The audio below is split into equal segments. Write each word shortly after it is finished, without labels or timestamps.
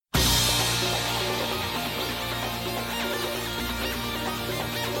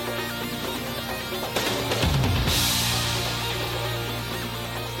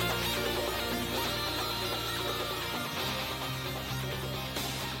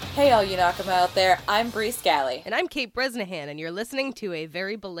Hey, all you Nakama out there, I'm Bree Scally. And I'm Kate Bresnahan, and you're listening to a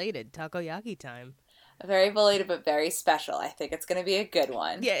very belated Takoyaki Time. Very belated, but very special. I think it's going to be a good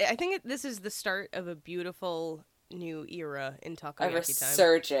one. Yeah, I think this is the start of a beautiful new era in A Takoyaki Time.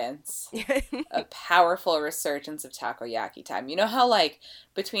 resurgence. A powerful resurgence of Takoyaki Time. You know how, like,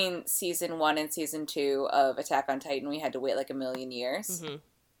 between season 1 and season 2 of Attack on Titan, we had to wait like a million years? Mm-hmm.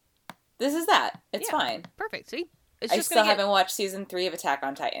 This is that. It's Yeah, fine. perfect. See? It's I just still haven't watched season 3 of Attack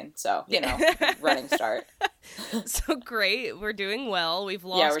on Titan, so, running start. So great. We're doing well. We've Yeah,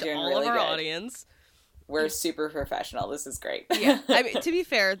 we're lost doing all really of our good. audience. We're super professional. This is great. Yeah. I mean, to be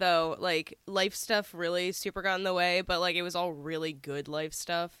fair, though, like, life stuff really super got in the way, but, like, it was all really good life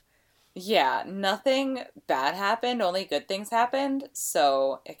stuff. Yeah, nothing bad happened, only good things happened,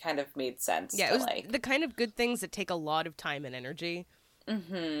 so it kind of made sense Yeah, to, it was like... the kind of good things that take a lot of time and energy.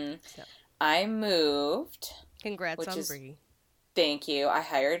 Mm-hmm. So, I moved, congrats which on is... Brie. Thank you. I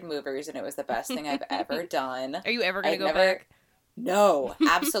hired movers, and it was the best thing I've ever done. Are you ever going to I'd go never... back? No,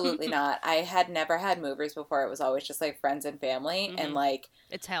 absolutely not. I had never had movers before. It was always just, like, friends and family, and, like...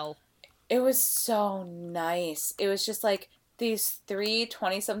 It's hell. It was so nice. It was just, like, these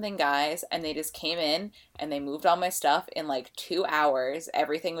 20-something guys, and they just came in, and they moved all my stuff in, like, 2 hours.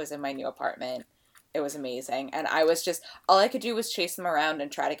 Everything was in my new apartment. It was amazing. And I was just... All I could do was chase them around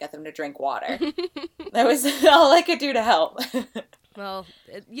and try to get them to drink water. That was all I could do to help. Well,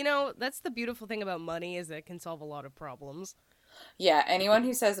 that's the beautiful thing about money is that it can solve a lot of problems. Yeah, anyone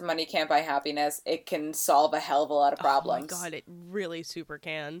who says money can't buy happiness, it can solve a hell of a lot of problems. Oh my god, it really super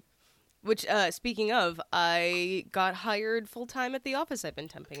can. Which, speaking of, I got hired full-time at the office I've been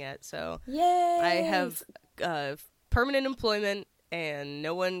temping at, so... Yay! I have permanent employment, and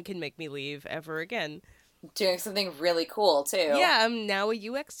no one can make me leave ever again. Doing something really cool, too. Yeah, I'm now a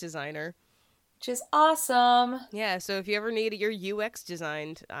UX designer. Which is awesome. Yeah, so if you ever need your UX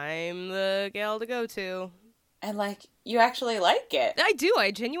designed, I'm the gal to go to. And, like, you actually like it. I do.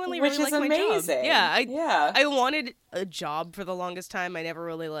 I genuinely Which really is like my job. amazing. Yeah, I wanted a job for the longest time. I never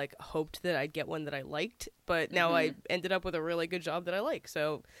really, like, hoped that I'd get one that I liked, but now I ended up with a really good job that I like,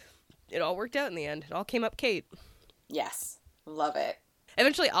 so it all worked out in the end. It all came up Kate. Yes. Love it.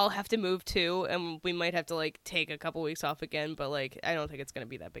 Eventually, I'll have to move, too, and we might have to, like, take a couple weeks off again, but, like, I don't think it's going to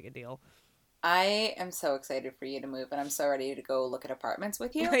be that big a deal. I am so excited for you to move, and I'm so ready to go look at apartments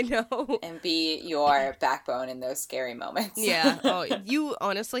with you. I know. And be your backbone in those scary moments. Yeah. Oh, you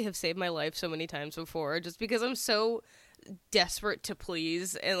honestly have saved my life so many times before, just because I'm so desperate to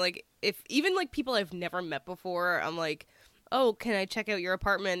please, and, like, if even, like, people I've never met before, I'm like, oh, can I check out your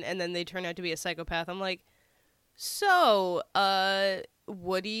apartment? And then they turn out to be a psychopath. I'm like, so,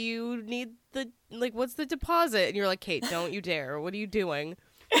 what do you need what's the deposit? And you're like, Kate, don't you dare. What are you doing?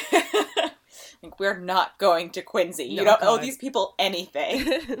 Like, we're not going to Quincy. You No, don't owe God. these people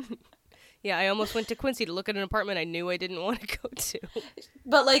anything. Yeah, I almost went to Quincy to look at an apartment I knew I didn't want to go to.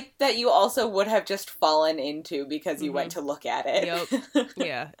 But, like, that you also would have just fallen into because you went to look at it. Yep.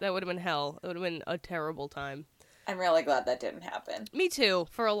 Yeah, that would have been hell. It would have been a terrible time. I'm really glad that didn't happen. Me too,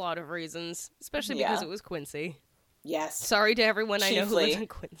 for a lot of reasons, especially because Yeah. it was Quincy. Yes. Sorry to everyone I know who lives Chiefly. in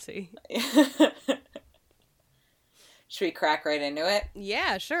Quincy. Should we crack right into it?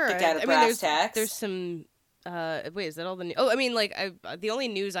 Yeah, sure. Get down to brass tacks. there's some. Wait, is that all the news? Oh, I mean, like, the only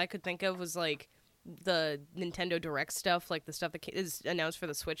news I could think of was like the Nintendo Direct stuff, like the stuff that is announced for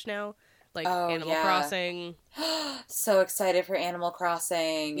the Switch now, like Oh, Animal yeah. Crossing. So excited for Animal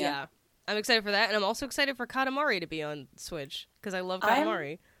Crossing. Yeah, I'm excited for that, and I'm also excited for Katamari to be on Switch because I love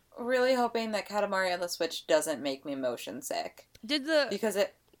Katamari. I'm really hoping that Katamari on the Switch doesn't make me motion sick. Did Because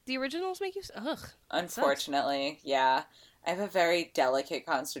it, the originals make you? Ugh. unfortunately, yeah. I have a very delicate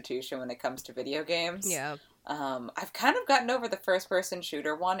constitution when it comes to video games. Yeah. I've kind of gotten over the first-person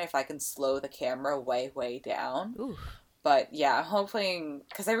shooter one if I can slow the camera way, way down. Ooh. But yeah, I'm hoping...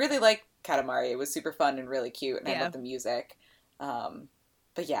 Because I really like Katamari. It was super fun and really cute, and I Yeah. love the music.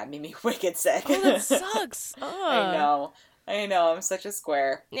 But yeah, it made me wicked sick. Oh, that sucks. I know. I'm such a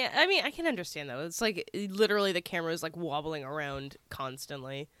square. Yeah, I mean, I can understand though. It's like literally the camera is like wobbling around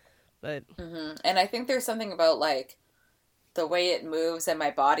constantly, but And I think there's something about, like, the way it moves and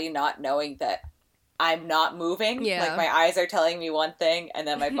my body not knowing that I'm not moving. Yeah. Like, my eyes are telling me one thing, and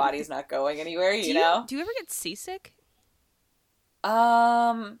then my body's not going anywhere, you know? Do you ever get seasick?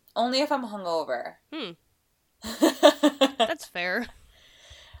 Only if I'm hungover. That's fair.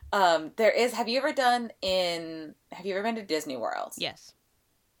 Have you ever been to Disney World? Yes.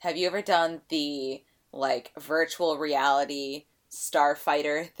 Have you ever done the, like, virtual reality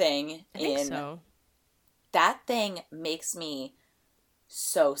starfighter thing I think so. That thing makes me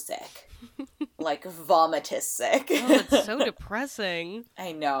so sick. Like, vomitous sick. Oh, it's so depressing.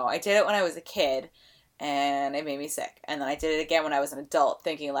 I know. I did it when I was a kid, and it made me sick. And then I did it again when I was an adult,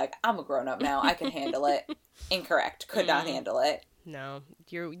 thinking, like, I'm a grown-up now. I can handle it. Incorrect. Could not handle it. No,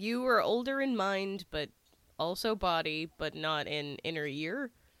 you were older in mind, but also body, but not in inner ear.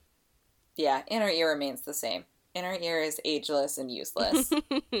 Yeah, inner ear remains the same. Inner ear is ageless and useless.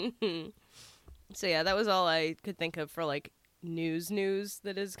 So yeah, that was all I could think of for like news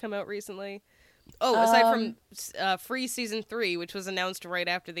that has come out recently. Oh, aside from Free Season 3, which was announced right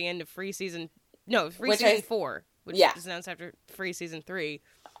after the end of Free Season 4, which was announced after Free Season 3.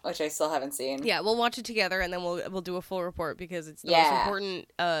 Which I still haven't seen. Yeah, we'll watch it together and then we'll do a full report because it's the most important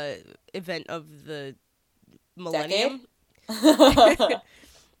event of the millennium.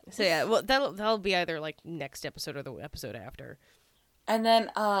 So yeah, well that'll be either like next episode or the episode after. And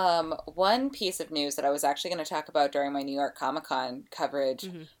then one piece of news that I was actually going to talk about during my New York Comic Con coverage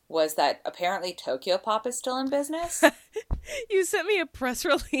was that apparently Tokyo Pop is still in business. You sent me a press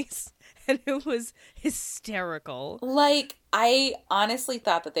release and it was hysterical. Like, I honestly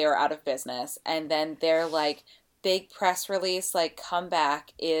thought that they were out of business, and then their like big press release, like,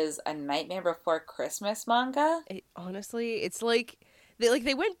 comeback is a Nightmare Before Christmas manga. It's like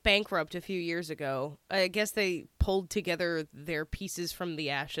they went bankrupt a few years ago. I guess they pulled together their pieces from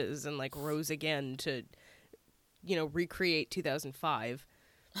the ashes and like rose again to, recreate 2005.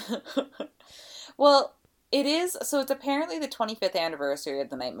 Well, it is. So it's apparently the 25th anniversary of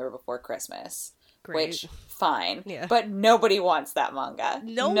The Nightmare Before Christmas. Great. Which, fine. Yeah. But nobody wants that manga.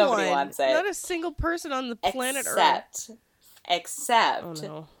 Nobody wants it. Not a single person on the planet Earth. Except. Oh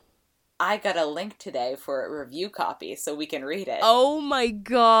no. I got a link today for a review copy so we can read it. Oh my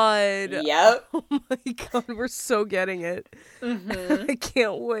god. Yep. Oh my god, we're so getting it. Mm-hmm. I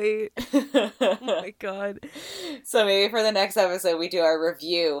can't wait. Oh my god. So maybe for the next episode we do our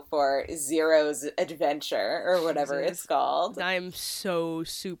review for Zero's Adventure, or whatever it's called. I'm so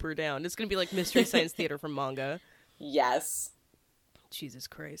super down. It's going to be like Mystery Science Theater for manga. Yes. Jesus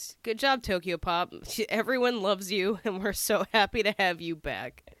Christ. Good job, Tokyo Pop. Everyone loves you, and we're so happy to have you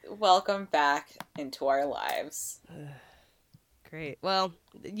back. Welcome back into our lives. Great. Well,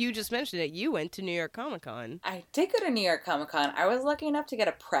 you just mentioned it. You went to New York Comic Con. I did go to New York Comic Con. I was lucky enough to get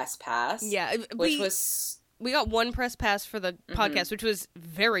a press pass. Yeah. We got one press pass for the podcast, which was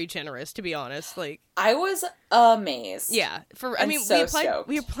very generous, to be honest. Like, I was amazed. Yeah.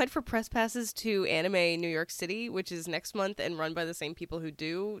 We applied for press passes to Anime New York City, which is next month and run by the same people who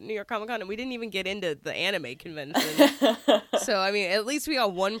do New York Comic Con, and we didn't even get into the anime convention. So, I mean, at least we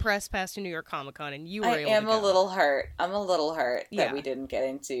got one press pass to New York Comic Con, and you were able to go. I'm a little hurt that we didn't get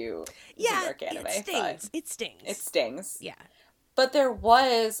into New York Anime. It stings. It stings. Yeah. But there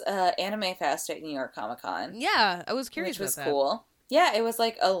was Anime Fest at New York Comic Con. Yeah, I was curious about that. Which was cool. Yeah, it was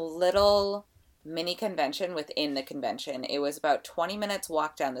like a little mini convention within the convention. It was about 20 minutes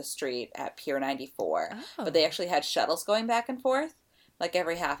walk down the street at Pier 94. Oh. But they actually had shuttles going back and forth, like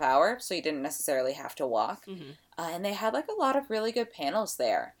every half hour, so you didn't necessarily have to walk. Mm-hmm. And they had like a lot of really good panels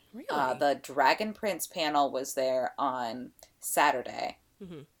there. Really? The Dragon Prince panel was there on Saturday.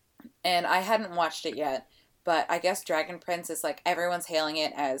 Mm-hmm. And I hadn't watched it yet. But I guess Dragon Prince is like, everyone's hailing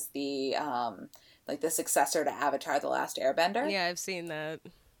it as the like the successor to Avatar: The Last Airbender. Yeah, I've seen that.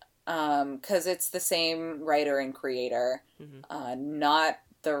 Because it's the same writer and creator, not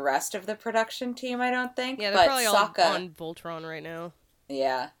the rest of the production team, I don't think. Yeah, they're probably all on Voltron right now.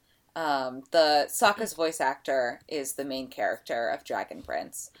 Yeah. The Sokka's voice actor is the main character of Dragon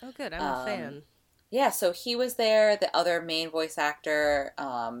Prince. Oh, good. I'm a fan. Yeah, so he was there, the other main voice actor,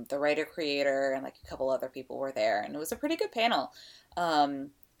 the writer-creator, and like a couple other people were there. And it was a pretty good panel.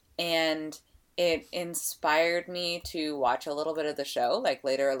 And it inspired me to watch a little bit of the show. Like,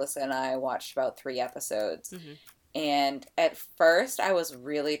 later, Alyssa and I watched about 3 episodes. Mm-hmm. And at first, I was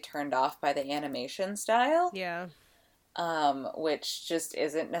really turned off by the animation style. Yeah. Which just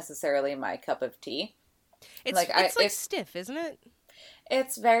isn't necessarily my cup of tea. It's like stiff, isn't it?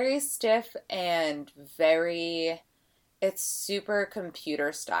 It's very stiff and it's super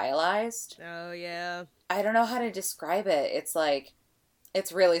computer stylized. Oh, yeah. I don't know how to describe it. It's like,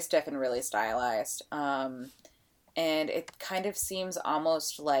 it's really stiff and really stylized. And it kind of seems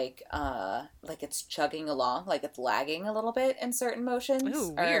almost like it's chugging along, like it's lagging a little bit in certain motions.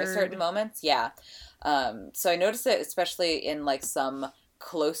 Ooh, weird. Or certain moments. Yeah. So I noticed it, especially in like some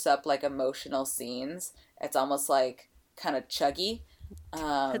close-up, like emotional scenes. It's almost like kind of chuggy.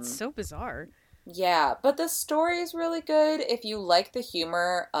 That's so bizarre. Yeah, but the story is really good. If you like the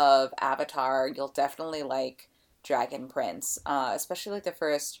humor of Avatar, you'll definitely like Dragon Prince, especially like the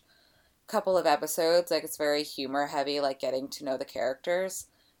first couple of episodes. Like, it's very humor heavy, like getting to know the characters.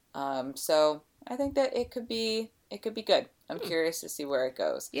 So I think that it could be good. I'm curious to see where it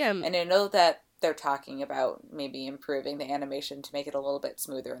goes. Yeah, And I know that they're talking about maybe improving the animation to make it a little bit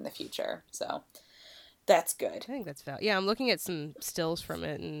smoother in the future. So that's good. I think that's valid. Yeah, I'm looking at some stills from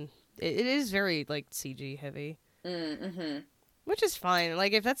it, and it is very like CG heavy, Mm-hmm. which is fine.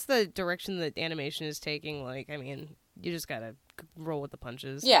 Like if that's the direction that animation is taking, like I mean, you just gotta roll with the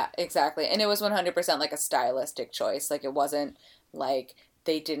punches. Yeah, exactly. And it was 100% like a stylistic choice. Like it wasn't like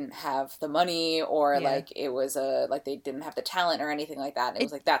they didn't have the money or Yeah. like it was like they didn't have the talent or anything like that. It It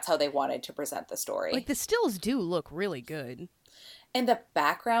was like that's how they wanted to present the like story. the stills do look really good. And the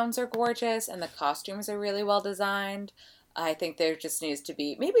backgrounds are gorgeous and the costumes are really well designed. I think there just needs to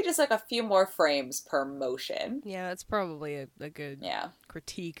be maybe just like a few more frames per motion. Yeah, that's probably a good Yeah.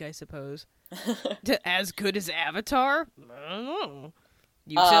 critique, I suppose. As good as Avatar? I don't know.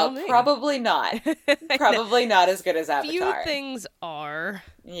 You tell me. Probably not. Probably not as good as Few Avatar. things are.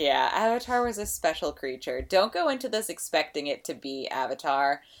 Yeah, Avatar was a special creature. Don't go into this expecting it to be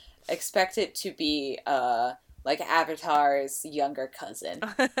Avatar. Expect it to be like Avatar's younger cousin.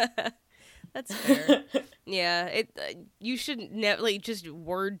 That's fair. Yeah, you should like just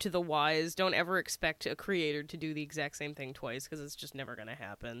word to the wise. Don't ever expect a creator to do the exact same thing twice because it's just never gonna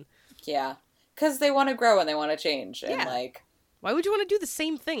happen. Yeah. Cuz they want to grow and they want to change and Yeah. like Why would you want to do the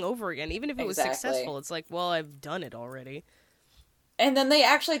same thing over again, even if it was exactly. successful? It's like, well, I've done it already. And then they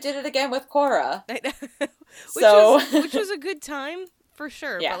actually did it again with Korra. which So which was a good time for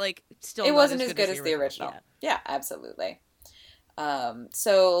sure, Yeah. but like still it not wasn't as as good good as the original. Yeah. Yeah, absolutely.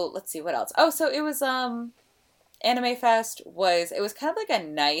 So let's see what else. Oh, so it was Anime Fest was it was kind of like a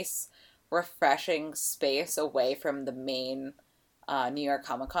nice, refreshing space away from the main New York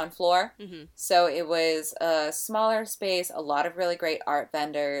Comic Con floor. Mm-hmm. So it was a smaller space, a lot of really great art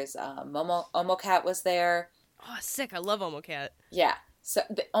vendors. Omocat was there. Oh, sick! I love Omocat. Yeah. So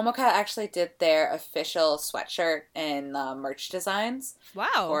the Omocat actually did their official sweatshirt and merch designs Wow.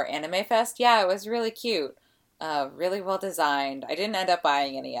 for Anime Fest. Yeah, it was really cute. Really well designed. I didn't end up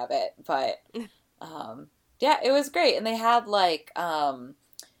buying any of it, but yeah, it was great. And they had like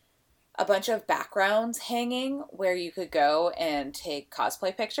a bunch of backgrounds hanging where you could go and take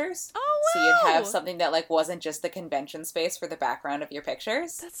cosplay pictures. Oh, So you'd wow! have something that like wasn't just the convention space for the background of your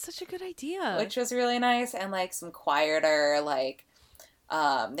pictures, That's such a good idea. which was really nice, and like some quieter like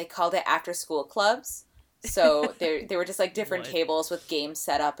they called it after school clubs. So they were just like different What? tables with games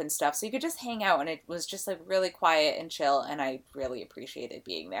set up and stuff. So you could just hang out and it was just like really quiet and chill, and I really appreciated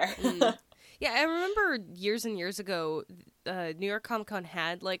being there. Mm. Yeah, I remember years and years ago, New York Comic Con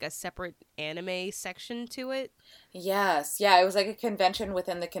had like a separate anime section to it. Yes. Yeah, it was like a convention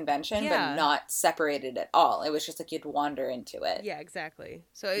within the convention, Yeah. but not separated at all. It was just like you'd wander into it. Yeah, exactly.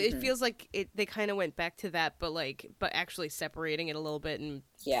 So it Mhm. feels like they kind of went back to that, but actually separating it a little bit and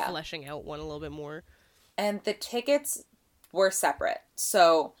Yeah. fleshing out one a little bit more. And the tickets were separate.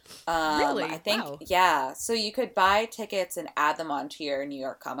 So Really? I think Wow. yeah. So you could buy tickets and add them onto your New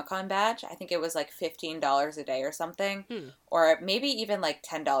York Comic Con badge. I think it was like $15 a day or something. Hmm. Or maybe even like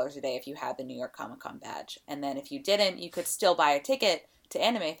 $10 a day if you had the New York Comic Con badge. And then if you didn't, you could still buy a ticket to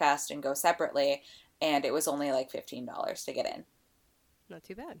Anime Fest and go separately. And it was only like $15 to get in. Not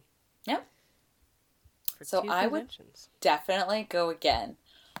too bad. Yep. For So two I would conventions. definitely go again.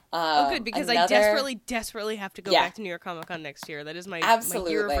 Oh, good, because I desperately have to go Yeah. back to New York Comic Con next year. That is my year of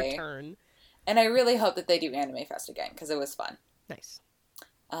Absolutely. return. And I really hope that they do Anime Fest again because it was fun. Nice.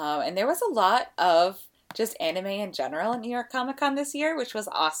 And there was a lot of just anime in general at New York Comic Con this year, which was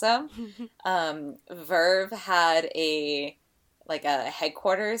awesome. Verve had a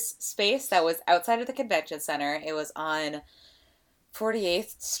headquarters space that was outside of the convention center. It was on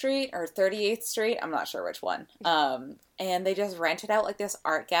 48th Street or 38th Street. I'm not sure which one. And they just rented out like this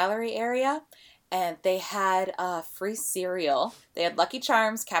art gallery area. And they had free cereal. They had Lucky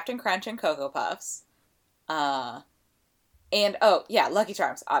Charms, Captain Crunch, and Cocoa Puffs. And, oh, yeah, Lucky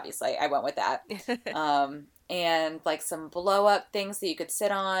Charms, obviously. I went with that. And, like, some blow-up things that you could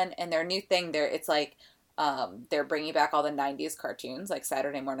sit on. And their new thing, it's like they're bringing back all the 90s cartoons, like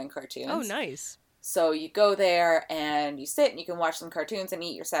Saturday morning cartoons. Oh, nice. So you go there and you sit and you can watch some cartoons and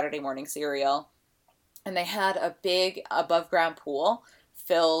eat your Saturday morning cereal. And they had a big above-ground pool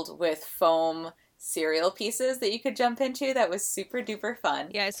filled with foam cereal pieces that you could jump into. That was super duper fun.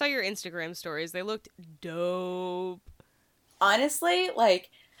 Yeah, I saw your Instagram stories. They looked dope. Honestly,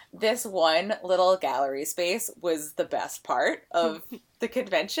 like, this one little gallery space was the best part of the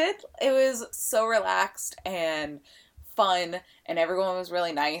convention. It was so relaxed and fun, and everyone was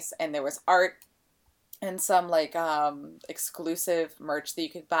really nice, and there was art and some, like, exclusive merch that you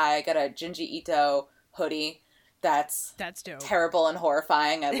could buy. I got a Junji Ito hoodie, That's dope. terrible and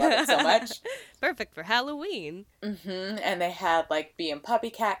horrifying. I love it so much. Perfect for Halloween. And they had like Bee and Puppy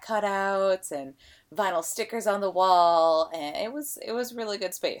Cat cutouts and vinyl stickers on the wall, and it was really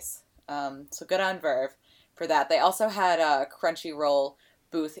good space. So good on Verve for that. They also had a Crunchyroll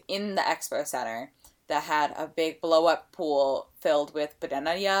booth in the Expo Center that had a big blow-up pool filled with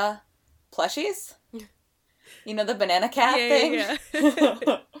Banana plushies. You know, the banana cat thing?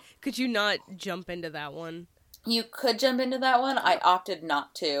 Yeah. Could you not jump into that one? You could jump into that one. I opted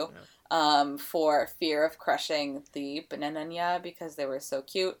not to, for fear of crushing the banana because they were so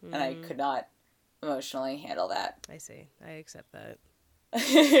cute, and I could not emotionally handle that. I see. I accept that.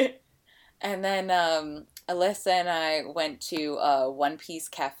 And then Alyssa and I went to a One Piece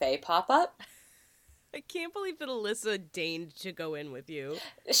Cafe pop-up. I can't believe that Alyssa deigned to go in with you.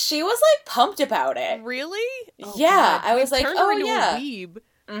 She was, like, pumped about it. Really? Oh, yeah. God. I was like, turned oh, her into yeah. a weeb.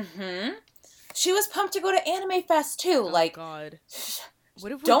 Mm-hmm. She was pumped to go to Anime Fest, too. Oh, like, God.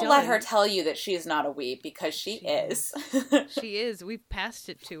 What have we don't done? let her tell you that she's not a weeb, because she is. She is. We've passed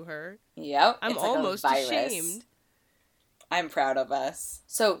it to her. Yep. I'm like almost ashamed. I'm proud of us.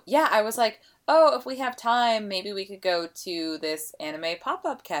 So, yeah, I was like, oh, if we have time, maybe we could go to this anime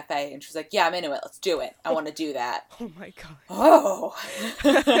pop-up cafe. And she's like, yeah, I'm into it. Let's do it. I want to do that. Oh, my God. Oh.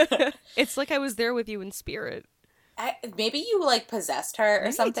 It's like I was there with you in spirit. Maybe you, like, possessed her or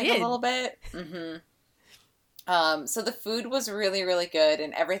Maybe something I a did. little bit. Mm-hmm. So the food was really, really good,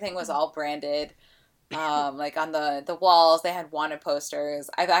 and everything was all branded. Like, on the walls, they had wanted posters.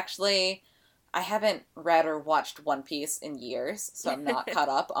 I haven't read or watched One Piece in years, so I'm not caught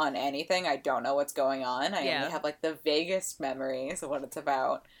up on anything. I don't know what's going on. I only have, like, the vaguest memories of what it's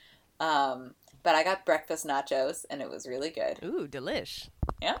about. But I got breakfast nachos, and it was really good. Ooh, delish.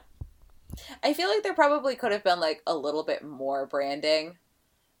 Yeah. I feel like there probably could have been, like, a little bit more branding.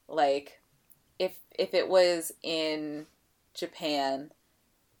 Like, if it was in Japan,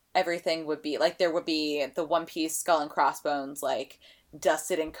 everything would be, like, there would be the One Piece skull and crossbones, like,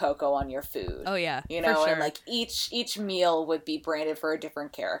 dusted in cocoa on your food. Oh, yeah, you know, for sure. and, like, each meal would be branded for a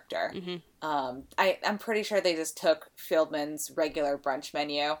different character. Mm-hmm. I'm pretty sure they just took Fieldman's regular brunch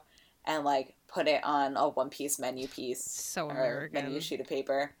menu and, like, put it on a One Piece menu piece. So or American. menu sheet of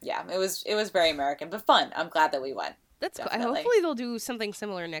paper. Yeah, it was very American, but fun. I'm glad that we went. That's cool. Definitely. Hopefully they'll do something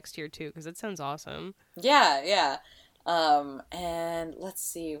similar next year, too, because it sounds awesome. Yeah. And let's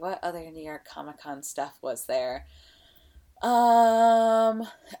see, what other New York Comic-Con stuff was there? I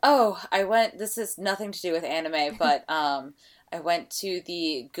went, this is nothing to do with anime, but I went to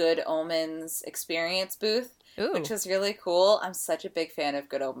the Good Omens Experience booth, Ooh. which was really cool. I'm such a big fan of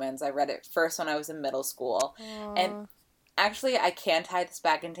Good Omens. I read it first when I was in middle school. Aww. And actually, I can tie this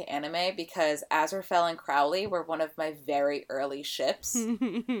back into anime because Azrael and Crowley were one of my very early ships,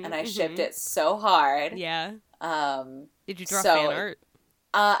 and I shipped it so hard. Yeah. Did you draw so- fan art?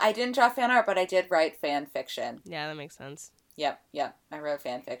 I didn't draw fan art, but I did write fan fiction. Yeah, that makes sense. Yep. I wrote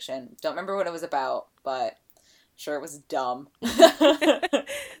fan fiction. Don't remember what it was about, but sure it was dumb.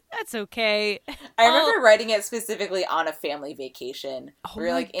 That's okay. I remember writing it specifically on a family vacation. Oh We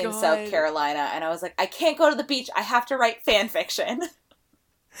were, like, my in God. South Carolina, and I was like, I can't go to the beach. I have to write fan fiction.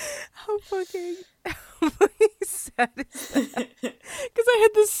 How fucking sad is that? Because I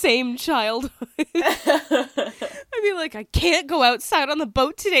had the same childhood. I'd be like, I can't go outside on the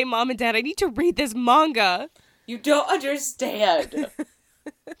boat today, Mom and Dad. I need to read this manga. You don't understand.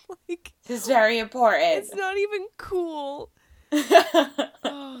 Like, It's very important. it's not even cool.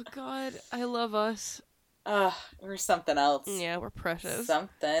 Oh, God. I love us. We're something else. Yeah, we're precious.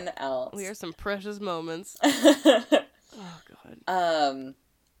 Something else. We are some precious moments. Oh, God.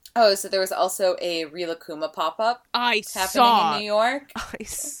 So there was also a Rilakuma pop-up I happening saw. in New York. I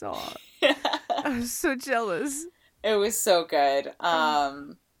saw. I was so jealous. It was so good.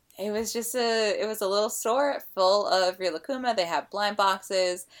 It was just it was a little store full of Rilakuma. They had blind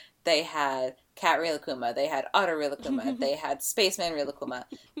boxes. They had Cat Rilakuma. They had Otter Rilakuma. They had Spaceman Rilakuma.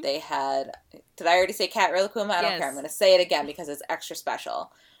 They had, did I already say Cat Rilakuma? I don't Yes. care. I'm going to say it again because it's extra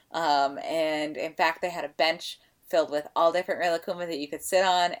special. And in fact, they had a bench filled with all different Rilakuma that you could sit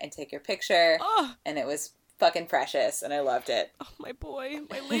on and take your picture. Oh, And it was fucking precious, and I loved it. oh my boy.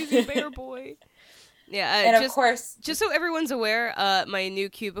 My lazy bear boy. Yeah, And of course, just so everyone's aware, my new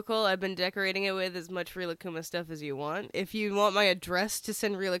cubicle, I've been decorating it with as much Rilakuma stuff as you want. If you want my address to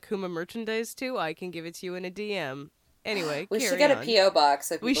send Rilakuma merchandise to, I can give it to you in a DM. Anyway, we should carry get on. a P.O. box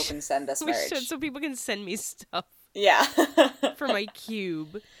so We people should- can send us We merch. should, so people can send me stuff Yeah. for my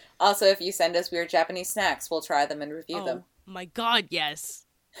cube. Also, if you send us weird Japanese snacks, we'll try them and review them. My God, yes.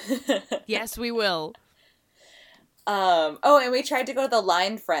 Yes, we will. And we tried to go to the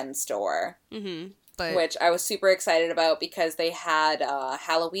Line Friend store. Mm-hmm. But which I was super excited about because they had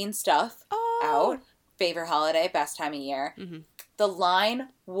Halloween stuff out. Favorite holiday, best time of year. Mm-hmm. The line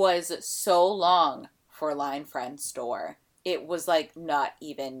was so long for Line Friend store. It was like not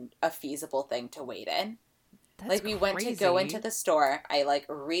even a feasible thing to wait in. That's like we went to go into the store. I like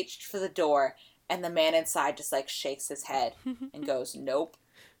reached for the door and the man inside just like shakes his head and goes, "Nope.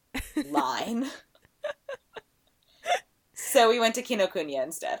 Line." So we went to Kinokuniya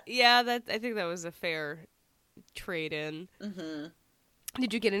instead. Yeah, I think that was a fair trade-in. Mm-hmm.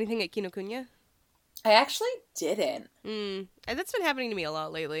 Did you get anything at Kinokuniya? I actually didn't. And that's been happening to me a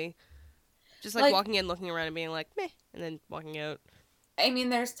lot lately. Just like walking in, looking around and being like, meh, and then walking out. I mean,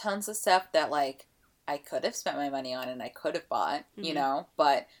 there's tons of stuff that like I could have spent my money on and I could have bought, you know,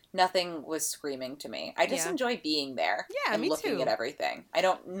 but nothing was screaming to me. I just enjoy being there and looking at everything. I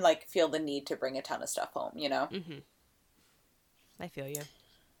don't like feel the need to bring a ton of stuff home, you know? Mm-hmm. I feel you.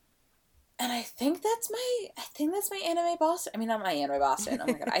 And I think that's my Anime Boston. I mean, not my Anime Boston. Oh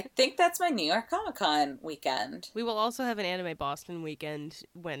my god. I think that's my New York Comic Con weekend. We will also have an Anime Boston weekend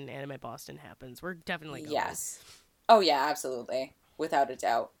when Anime Boston happens. We're definitely going. Yes. Oh yeah, absolutely. Without a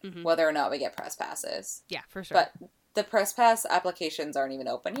doubt. Mm-hmm. Whether or not we get press passes. Yeah, for sure. But the press pass applications aren't even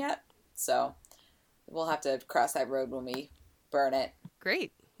open yet. So we'll have to cross that road when we burn it.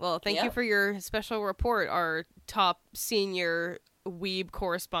 Great. Well, thank you for your special report, our top senior weeb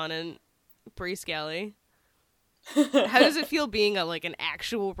correspondent, Bree Scally. How does it feel being an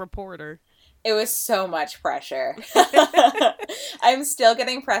actual reporter? It was so much pressure. I'm still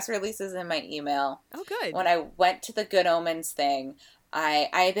getting press releases in my email. Oh, good. When I went to the Good Omens thing, I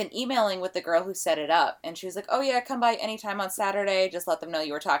had been emailing with the girl who set it up, and she was like, "Oh yeah, come by anytime on Saturday. Just let them know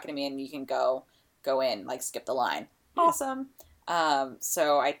you were talking to me, and you can go in, like skip the line." Yeah. Awesome.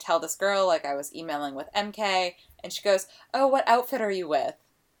 So I tell this girl I was emailing with MK, and she goes, "Oh, what outfit are you with?"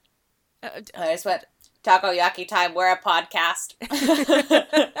 And I just went, "Takoyaki time. We're a podcast."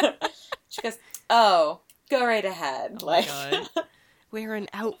 She goes, "Oh, go right ahead." Oh my God. We're an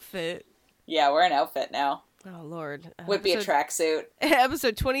outfit. Yeah, we're an outfit now. Oh, Lord. Would be a tracksuit.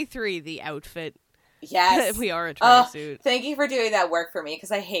 Episode 23, the outfit. Yes. We are a tracksuit. Oh, thank you for doing that work for me,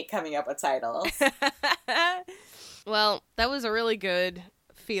 because I hate coming up with titles. Well, that was a really good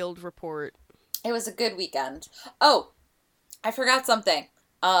field report. It was a good weekend. Oh, I forgot something.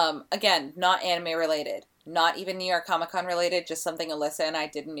 Again, not anime related. Not even New York Comic Con related, just something Alyssa and I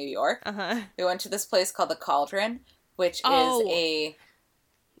did in New York. Uh-huh. We went to this place called the Cauldron, which is a...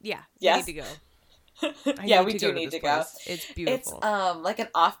 Yeah, yes? we need to go. Yeah, we do need to go. It's beautiful. It's like an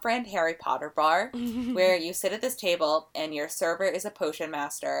off-brand Harry Potter bar where you sit at this table and your server is a potion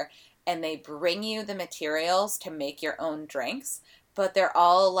master and they bring you the materials to make your own drinks, but they're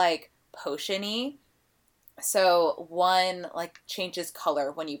all potion-y. So one changes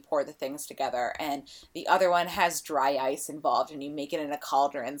color when you pour the things together, and the other one has dry ice involved, and you make it in a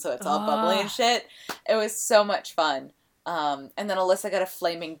cauldron, so it's all bubbly and shit. It was so much fun. And then Alyssa got a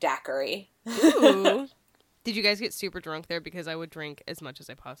flaming daiquiri. Ooh. Did you guys get super drunk there? Because I would drink as much as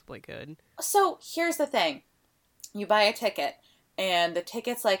I possibly could. So here's the thing: you buy a ticket, and the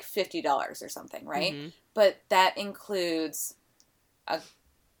ticket's $50 or something, right? Mm-hmm. But that includes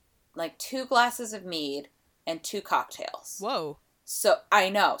 2 glasses of mead and 2 cocktails. Whoa. So, I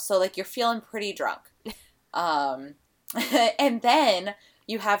know. So, you're feeling pretty drunk. And then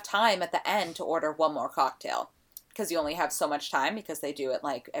you have time at the end to order one more cocktail. Because you only have so much time, because they do it,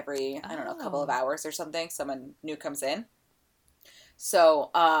 every, couple of hours or something. Someone new comes in.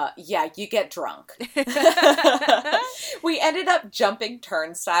 So, yeah, you get drunk. We ended up jumping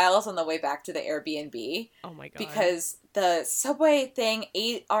turnstiles on the way back to the Airbnb. Oh, my God. Because the subway thing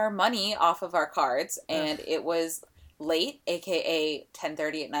ate our money off of our cards, and it was late, a.k.a.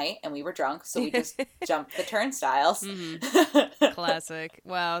 10:30 at night, and we were drunk, so we just jumped the turnstiles. Mm-hmm. Classic.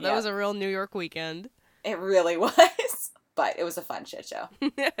 Wow, that was a real New York weekend. It really was. But it was a fun shit show.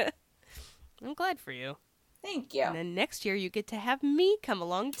 I'm glad for you. Thank you. And then next year you get to have me come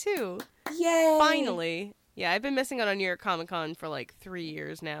along too. Yay! Finally. Yeah, I've been missing out on New York Comic Con for 3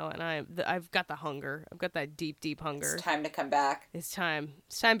 years now, and I've got the hunger. I've got that deep, deep hunger. It's time to come back. It's time.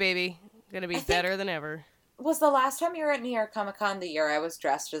 It's time, baby. Gonna be better than ever. Was the last time you were at New York Comic Con the year I was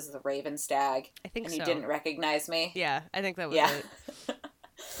dressed as the Raven Stag? I think so. And you didn't recognize me? Yeah, I think that was it.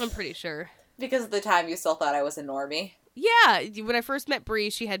 I'm pretty sure. Because at the time you still thought I was a normie? Yeah, when I first met Bree,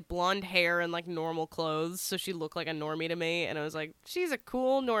 she had blonde hair and normal clothes, so she looked like a normie to me, and I was like, she's a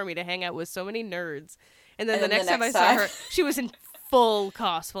cool normie to hang out with so many nerds. And then the next time I saw her, she was in full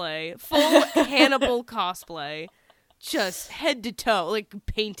cosplay, full Hannibal cosplay, just head to toe,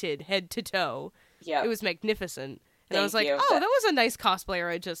 painted head to toe. Yeah, it was magnificent. And I was like, oh, that was a nice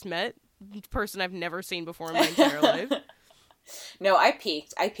cosplayer I just met. person I've never seen before in my entire life. No, I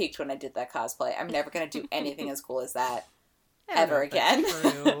peaked. I peaked when I did that cosplay. I'm never going to do anything as cool as that ever again.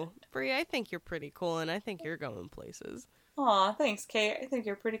 True. Brie, I think you're pretty cool, and I think you're going places. Aw, thanks, Kate. I think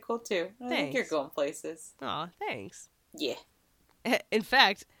you're pretty cool, too. I think you're Thanks. going places. Aw, thanks. Yeah. In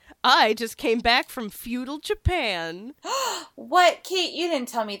fact, I just came back from feudal Japan. What? Kate, you didn't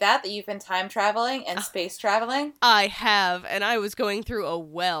tell me that you've been time traveling and space traveling? I have, and I was going through a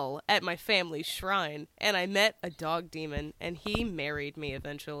well at my family's shrine, and I met a dog demon, and he married me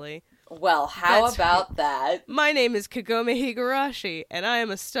eventually. Well, how That's about right. that? My name is Kagome Higurashi, and I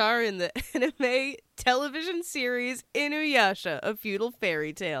am a star in the anime television series Inuyasha, A Feudal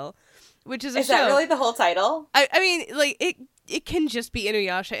Fairy Tale, which is a Is show. that really the whole title? I mean, like, it can just be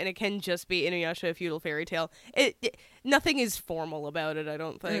Inuyasha, and it can just be Inuyasha, A Feudal Fairy Tale. Nothing is formal about it, I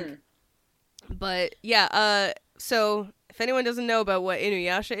don't think. But, yeah, so, if anyone doesn't know about what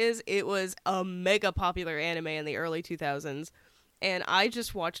Inuyasha is, it was a mega popular anime in the early 2000s, and I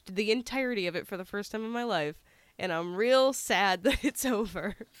just watched the entirety of it for the first time in my life, and I'm real sad that it's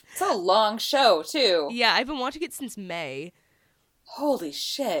over. It's a long show, too. Yeah, I've been watching it since May. Holy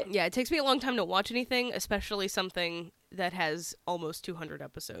shit. Yeah, it takes me a long time to watch anything, especially something that has almost 200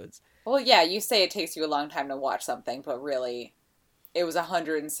 episodes. Well, yeah, you say it takes you a long time to watch something, but really, it was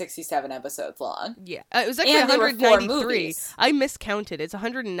 167 episodes long. Yeah, it was actually And there were 4 193. movies. I miscounted. It's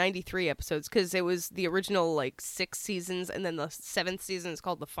 193 episodes because it was the original, like, 6 seasons, and then the 7th season is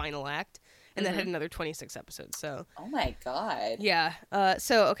called The Final Act, and that had another 26 episodes, so... Oh my god. Yeah,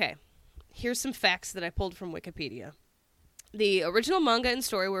 okay. Here's some facts that I pulled from Wikipedia. The original manga and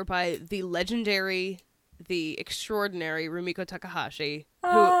story were by the legendary, the extraordinary Rumiko Takahashi,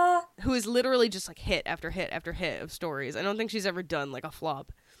 who is literally just like hit after hit after hit of stories. I don't think she's ever done like a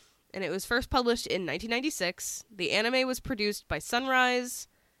flop. And it was first published in 1996. The anime was produced by Sunrise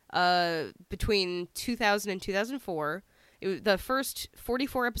between 2000 and 2004. The first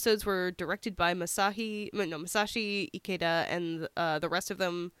 44 episodes were directed by Masashi Ikeda, and the rest of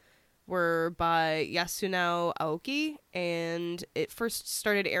them were by Yasunao Aoki, and it first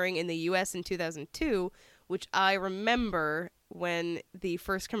started airing in the US in 2002, which I remember when the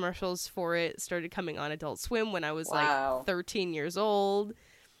first commercials for it started coming on Adult Swim when I was like 13 years old.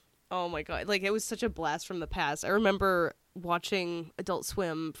 Oh my god, like it was such a blast from the past. I remember watching Adult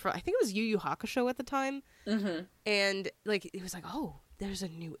Swim for, I think it was Yu Yu Hakusho at the time, and like it was like, oh, there's a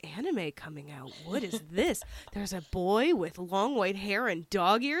new anime coming out. What is this? There's a boy with long white hair and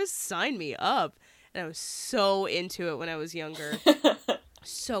dog ears? Sign me up. And I was so into it when I was younger.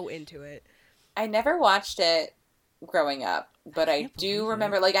 So into it. I never watched it growing up, but I do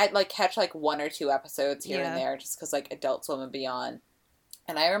remember, like, I'd like catch like 1 or 2 episodes here and there just because like Adult Swim would be on.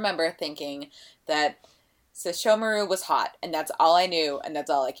 And I remember thinking that Sesshomaru was hot, and that's all I knew, and that's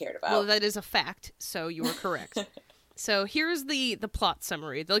all I cared about. Well, that is a fact, so you were correct. So here's the plot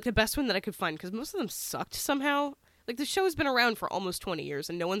summary, like the best one that I could find, because most of them sucked somehow. Like, the show's been around for almost 20 years,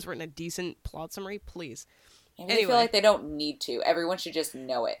 and no one's written a decent plot summary. Please. I feel like they don't need to. Everyone should just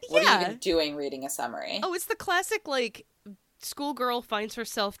know it. What are you even doing reading a summary? Oh, it's the classic, like, schoolgirl finds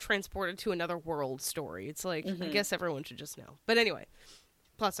herself transported to another world story. It's like, I guess everyone should just know. But anyway,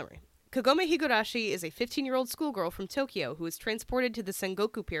 plot summary. Kagome Higurashi is a 15-year-old schoolgirl from Tokyo who is transported to the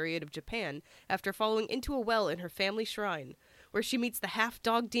Sengoku period of Japan after falling into a well in her family shrine, where she meets the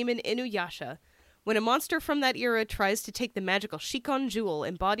half-dog demon Inuyasha. When a monster from that era tries to take the magical Shikon jewel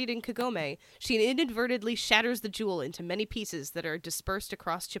embodied in Kagome, she inadvertently shatters the jewel into many pieces that are dispersed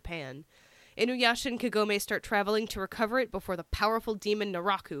across Japan. Inuyasha and Kagome start traveling to recover it before the powerful demon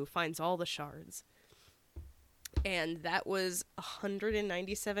Naraku finds all the shards. And that was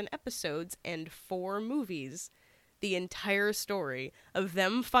 197 episodes and 4 movies. The entire story of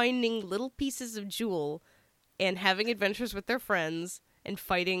them finding little pieces of jewel and having adventures with their friends and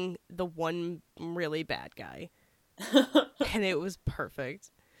fighting the one really bad guy. And it was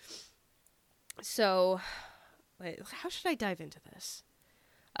perfect. So, how should I dive into this?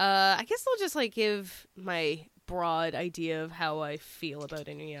 I guess I'll just like give my broad idea of how I feel about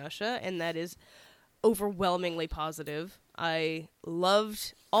Inuyasha, and that is overwhelmingly positive. I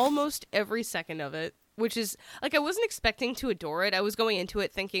loved almost every second of it, which is, like, I wasn't expecting to adore it. I was going into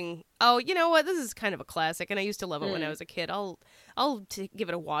it thinking, oh, you know what, this is kind of a classic, and I used to love it when I was a kid. I'll give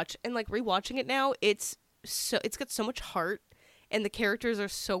it a watch, and, like, rewatching it now, it's got so much heart, and the characters are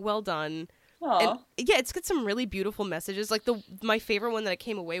so well done. Aww. And, yeah, it's got some really beautiful messages. Like, my favorite one that I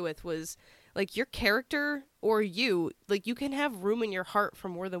came away with was, like, your character or you, like, you can have room in your heart for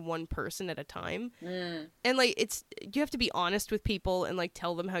more than one person at a time. And, like, you have to be honest with people and, like,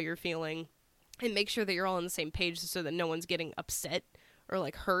 tell them how you're feeling and make sure that you're all on the same page so that no one's getting upset or,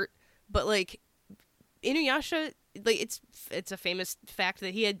 like, hurt. But like Inuyasha, like it's a famous fact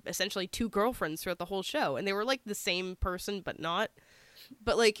that he had essentially two girlfriends throughout the whole show, and they were like the same person but not.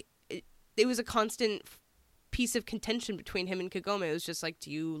 But like it was a constant piece of contention between him and Kagome. It was just like,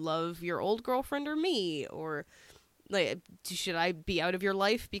 do you love your old girlfriend or me, or like should I be out of your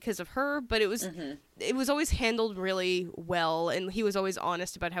life because of her? But it was always handled really well, and he was always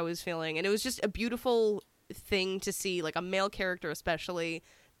honest about how he was feeling, and it was just a beautiful thing to see, like a male character especially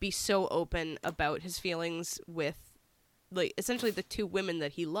be so open about his feelings with like essentially the two women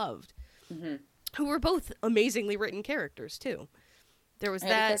that he loved, who were both amazingly written characters too. There was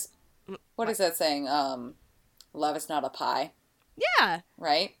that. What is that saying? Love is not a pie. Yeah.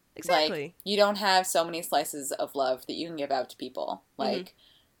 Right? Exactly. Like, you don't have so many slices of love that you can give out to people. Like,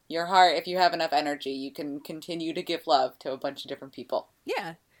 your heart, if you have enough energy, you can continue to give love to a bunch of different people.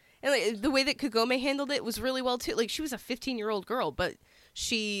 Yeah. And like, the way that Kagome handled it was really well too. Like, she was a 15-year-old girl, but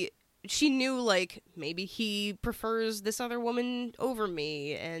she knew, like, maybe he prefers this other woman over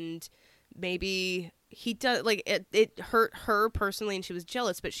me, and maybe he does, like, it hurt her personally, and she was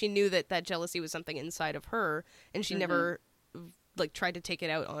jealous, but she knew that jealousy was something inside of her, and she never, like, tried to take it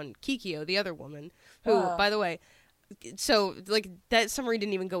out on Kikyo, the other woman, who, by the way, so, like, that summary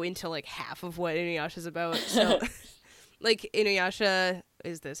didn't even go into, like, half of what Inuyasha's about, so, like, Inuyasha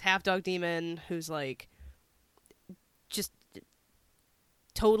is this half-dog demon who's, like, just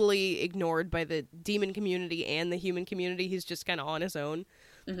totally ignored by the demon community and the human community. He's just kind of on his own.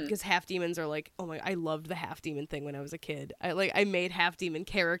 Because half demons are like, oh my, I loved the half demon thing when I was a kid. I made half demon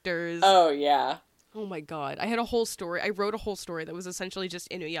characters. Oh yeah. Oh my god. I wrote a whole story that was essentially just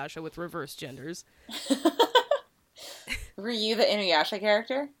Inuyasha with reverse genders. Were you the Inuyasha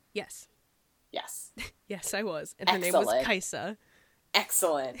character? Yes. Yes. Yes, I was. And her name was Kaisa.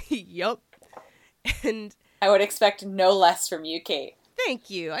 Excellent. Yup. And I would expect no less from you, Kate. Thank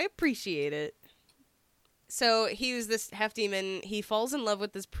you. I appreciate it. So he was this half-demon. He falls in love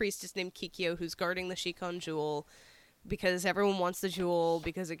with this priestess named Kikyo who's guarding the Shikon Jewel because everyone wants the jewel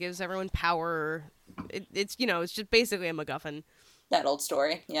because it gives everyone power. It's it's just basically a MacGuffin. That old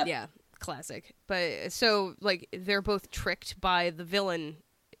story. Yep. Yeah, classic. But so, like, they're both tricked by the villain,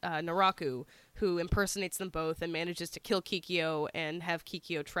 Naraku, who impersonates them both and manages to kill Kikyo and have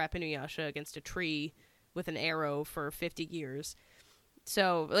Kikyo trap Inuyasha against a tree with an arrow for 50 years.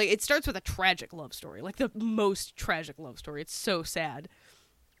 So, like, it starts with a tragic love story. Like, the most tragic love story. It's so sad.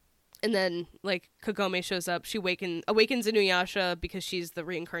 And then, like, Kagome shows up. She awakens Inuyasha because she's the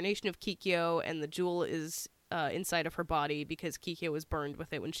reincarnation of Kikyo, and the jewel is inside of her body because Kikyo was burned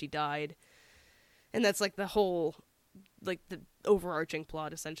with it when she died. And that's, like, the whole, like, the overarching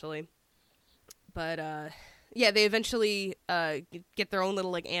plot, essentially. But, yeah, they eventually get their own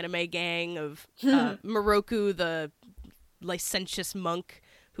little, like, anime gang of Moroku, the licentious monk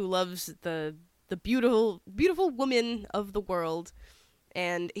who loves the beautiful woman of the world,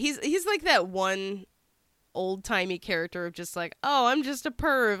 and he's like that one old-timey character of just like, oh, I'm just a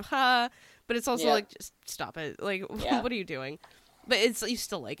perv, ha, but it's also like, just stop it, like, what are you doing? But you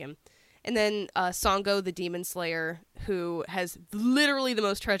still like him. And then Sango, the demon slayer, who has literally the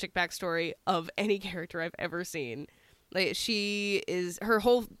most tragic backstory of any character I've ever seen. Like, her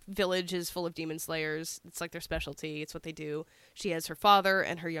whole village is full of demon slayers. It's like their specialty. It's what they do. She has her father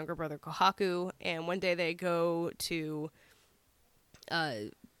and her younger brother Kohaku, and one day they go to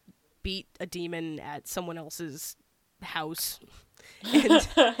beat a demon at someone else's house.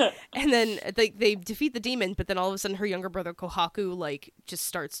 And then they defeat the demon, but then all of a sudden her younger brother Kohaku, like, just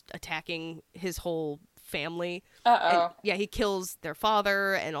starts attacking his whole family. And, yeah, he kills their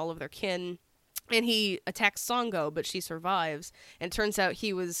father and all of their kin. And he attacks Sango, but she survives. And it turns out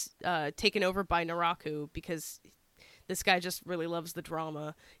he was taken over by Naraku because this guy just really loves the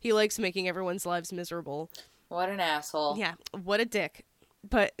drama. He likes making everyone's lives miserable. What an asshole. Yeah, what a dick.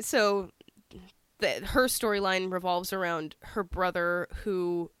 But so her storyline revolves around her brother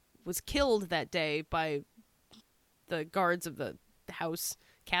who was killed that day by the guards of the house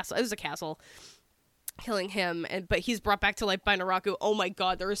castle. It was a castle. Killing him, but he's brought back to life by Naraku. Oh my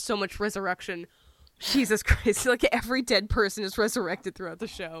god, there is so much resurrection. Jesus Christ, like, every dead person is resurrected throughout the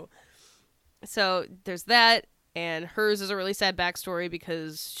show. So there's that, and hers is a really sad backstory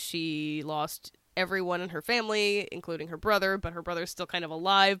because she lost everyone in her family, including her brother, but her brother's still kind of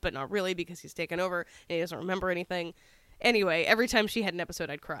alive, but not really because he's taken over and he doesn't remember anything. Anyway, every time she had an episode,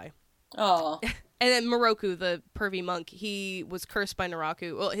 I'd cry. Oh. And then Moroku, the pervy monk, he was cursed by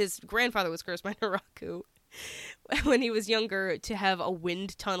Naraku. Well, his grandfather was cursed by Naraku when he was younger to have a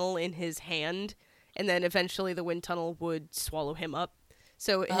wind tunnel in his hand, and then eventually the wind tunnel would swallow him up.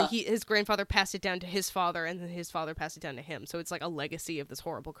 So his grandfather passed it down to his father, and then his father passed it down to him. So it's like a legacy of this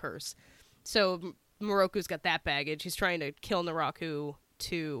horrible curse. So Moroku's got that baggage. He's trying to kill Naraku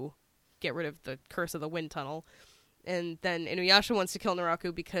to get rid of the curse of the wind tunnel. And then Inuyasha wants to kill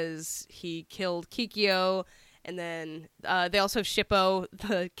Naraku because he killed Kikyo. And then they also have Shippo,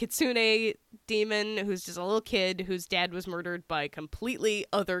 the Kitsune demon, who's just a little kid whose dad was murdered by completely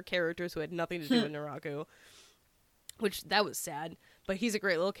other characters who had nothing to do with Naraku. Which, that was sad. But he's a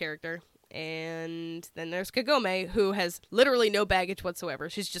great little character. And then there's Kagome, who has literally no baggage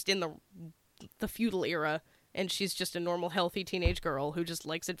whatsoever. She's just in the feudal era. And she's just a normal, healthy teenage girl who just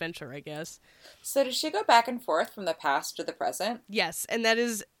likes adventure, I guess. So does she go back and forth from the past to the present? Yes, and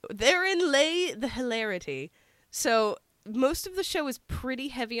therein lay the hilarity. So most of the show is pretty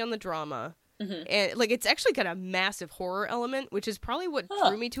heavy on the drama. Mm-hmm. And like it's actually got a massive horror element, which is probably what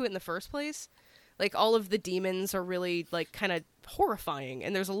drew me to it in the first place. Like all of the demons are really like kind of horrifying,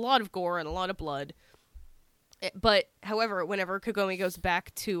 and there's a lot of gore and a lot of blood. But however, whenever Kagome goes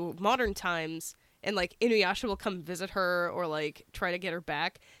back to modern times and like Inuyasha will come visit her or like try to get her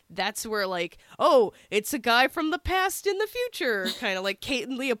back, that's where like, oh, it's a guy from the past in the future, kind of like Kate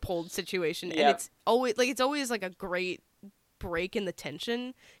and Leopold situation. Yep. And it's always like a great break in the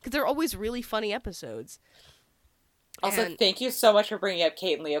tension because they're always really funny episodes. Also, thank you so much for bringing up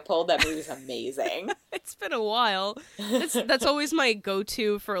Kate and Leopold. That movie's amazing. It's been a while. That's always my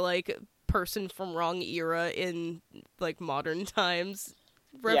go-to for like person from wrong era in like modern times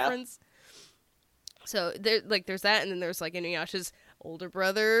reference. Yeah. So there's that, and then there's like Inuyasha's older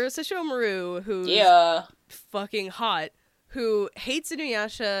brother Sesshomaru, who's fucking hot, who hates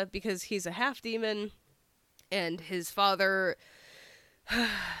Inuyasha because he's a half demon, and his father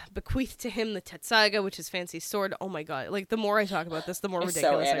bequeathed to him the Tetsuga, which is fancy sword. Oh my god! Like the more I talk about this, the more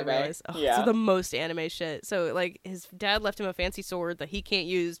ridiculous I realize. Oh, yeah. It's the most anime shit. So like his dad left him a fancy sword that he can't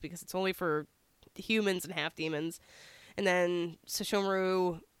use because it's only for humans and half demons, and then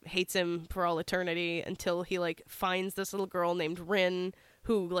Sesshomaru hates him for all eternity until he like finds this little girl named Rin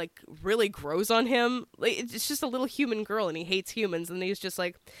who like really grows on him. Like it's just a little human girl and he hates humans, and he's just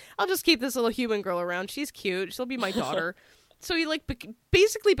like, I'll just keep this little human girl around. She's cute. She'll be my daughter. So he like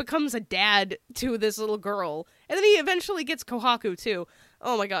basically becomes a dad to this little girl, and then he eventually gets Kohaku too.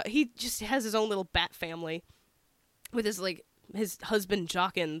 Oh my god, he just has his own little bat family with his husband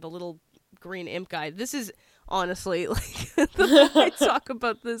Jockin, the little green imp guy. This is honestly, like, the more I talk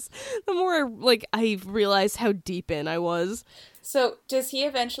about this, the more, I realize how deep in I was. So, does he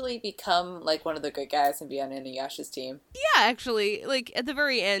eventually become, one of the good guys and be on Inuyasha's team? Yeah, actually. At the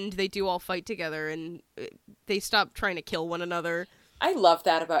very end, they do all fight together, and they stop trying to kill one another. I love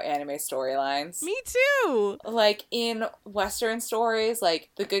that about anime storylines. Me too! In Western stories,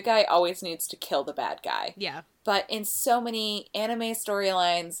 the good guy always needs to kill the bad guy. Yeah. But in so many anime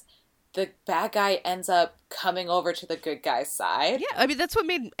storylines, the bad guy ends up coming over to the good guy's side. Yeah, I mean, that's what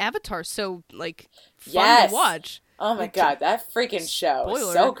made Avatar so, fun to watch. Oh my god, that freaking show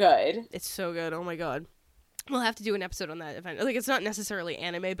is so good. It's so good, oh my god. We'll have to do an episode on that event. It's not necessarily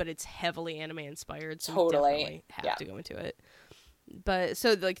anime, but it's heavily anime-inspired, so we definitely have to go into it. But,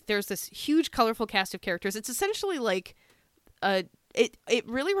 so, there's this huge, colorful cast of characters. It's essentially, It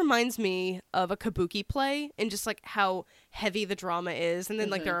really reminds me of a kabuki play and just how heavy the drama is, and then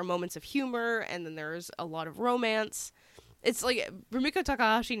there are moments of humor, and then there's a lot of romance. It's Rumiko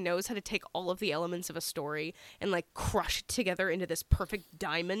Takahashi knows how to take all of the elements of a story and crush it together into this perfect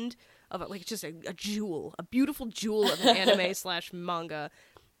diamond of just a jewel, a beautiful jewel of an anime / manga.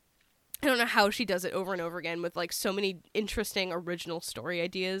 I don't know how she does it over and over again with so many interesting original story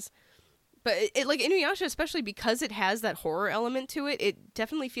ideas. But it Inuyasha, especially because it has that horror element to it, it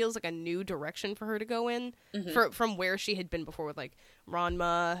definitely feels like a new direction for her to go in from where she had been before with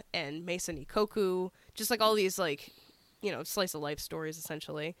Ranma and Mesa Nikoku, just all these slice of life stories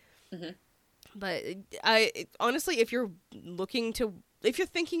essentially. Mm-hmm. But I honestly, if you're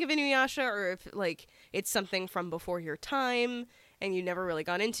thinking of Inuyasha, or if it's something from before your time and you never really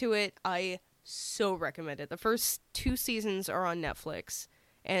got into it, I so recommend it. The first 2 seasons are on Netflix.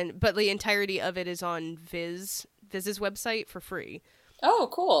 But the entirety of it is on Viz's website for free. Oh,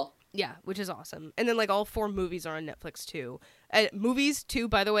 cool. Yeah, which is awesome. And then all 4 movies are on Netflix too. Movies too,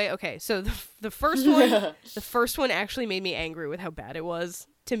 by the way. Okay, so the first one, the first one actually made me angry with how bad it was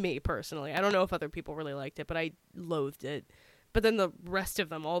to me personally. I don't know if other people really liked it, but I loathed it. But then the rest of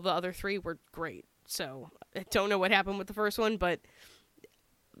them, all the other 3 were great. So I don't know what happened with the first one, but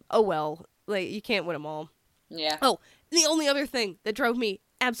oh well. You can't win them all. Yeah. Oh, the only other thing that drove me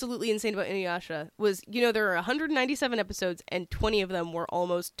absolutely insane about Inuyasha was, there are 197 episodes and 20 of them were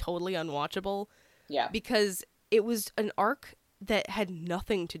almost totally unwatchable. Yeah. Because it was an arc that had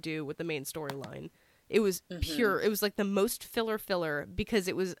nothing to do with the main storyline. It was pure. It was like the most filler because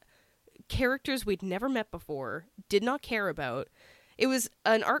it was characters we'd never met before, did not care about. It was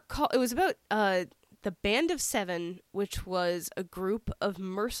an arc called. It was about the Band of Seven, which was a group of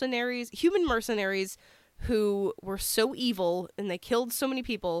mercenaries, human mercenaries, who were so evil and they killed so many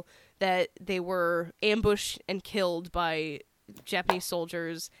people that they were ambushed and killed by Japanese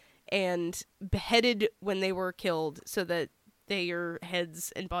soldiers and beheaded when they were killed, so that their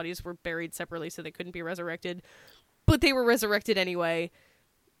heads and bodies were buried separately so they couldn't be resurrected. But they were resurrected anyway,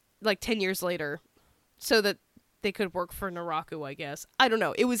 like 10 years later, so that they could work for Naraku, I guess. I don't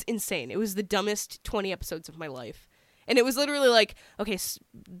know. It was insane. It was the dumbest 20 episodes of my life. And it was literally like, okay,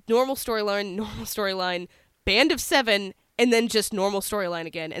 normal storyline, Band of Seven, and then just normal storyline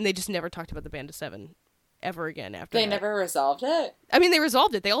again. And they just never talked about the Band of Seven ever again after that. They never resolved it? I mean, they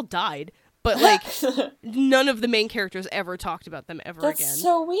resolved it. They all died. But, like, none of the main characters ever talked about them ever again. That's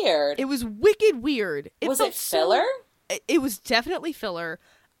so weird. It was wicked weird. Was it filler? It was definitely filler.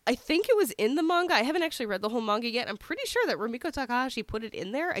 I think it was in the manga. I haven't actually read the whole manga yet. I'm pretty sure that Rumiko Takahashi put it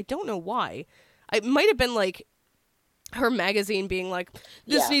in there. I don't know why. It might have been, like, her magazine being like,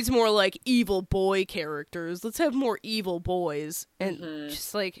 this needs more, like, evil boy characters. Let's have more evil boys. And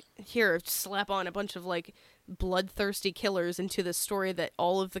just, like, here, slap on a bunch of, like, bloodthirsty killers into this story that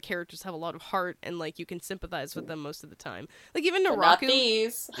all of the characters have a lot of heart and, like, you can sympathize with them most of the time. Like, even Naraku. Not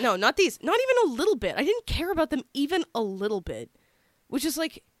these. No, not these. Not even a little bit. I didn't care about them even a little bit. Which is,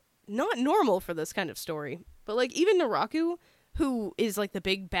 like, not normal for this kind of story. But, like, even Naraku, who is, like, the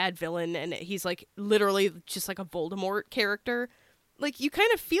big bad villain, and he's, like, literally just, like, a Voldemort character, like, you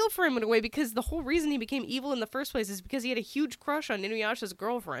kind of feel for him in a way, because the whole reason he became evil in the first place is because he had a huge crush on Inuyasha's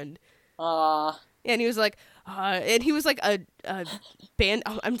girlfriend. And he was like, and he was like a band.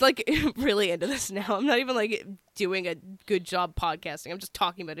 Oh, I'm like really into this now. I'm not even like doing a good job podcasting. I'm just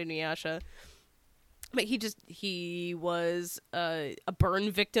talking about Inuyasha. But he was a burn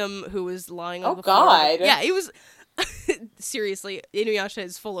victim who was lying on the floor. Oh, God. Yeah, he was. Seriously, Inuyasha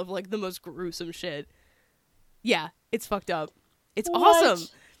is full of like the most gruesome shit. Yeah, it's fucked up. It's awesome.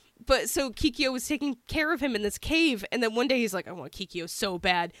 But so Kikyo was taking care of him in this cave, and then one day he's like, I want Kikyo so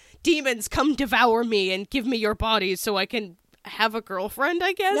bad. Demons, come devour me and give me your body so I can have a girlfriend,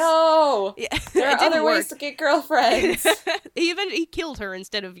 I guess? No! Yeah. There are other ways to get girlfriends. He killed her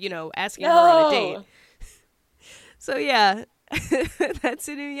instead of, asking her on a date. So yeah, that's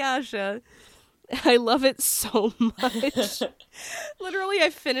Inuyasha. I love it so much. Literally, I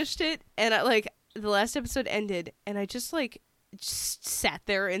finished it, and the last episode ended, and I just sat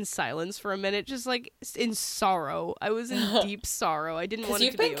there in silence for a minute, just like in sorrow. I was in deep sorrow. I didn't want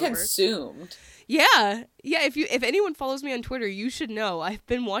it to be over. You've been consumed. Yeah. If anyone follows me on Twitter, you should know I've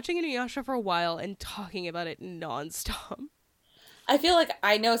been watching Inuyasha for a while and talking about it nonstop. I feel like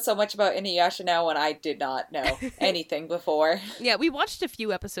I know so much about Inuyasha now when I did not know anything before. Yeah, we watched a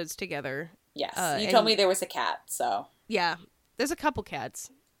few episodes together. Yes, you told me there was a cat, so. Yeah, there's a couple cats.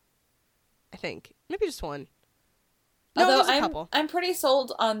 I think. Maybe just one. No, although I'm pretty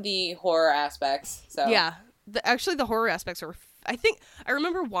sold on the horror aspects. So yeah, the horror aspects are. I think I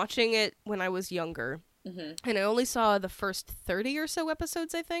remember watching it when I was younger, and I only saw the first 30 or so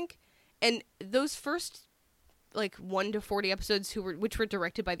episodes. I think, and those first 1 to 40 episodes, which were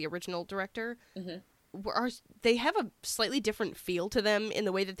directed by the original director, they have a slightly different feel to them in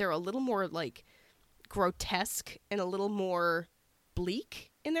the way that they're a little more grotesque and a little more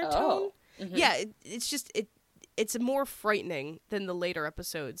bleak in their tone. Yeah, it's more frightening than the later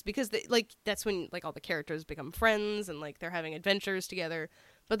episodes because that's when all the characters become friends and they're having adventures together.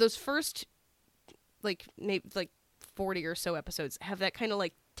 But those first maybe 40 or so episodes have that kind of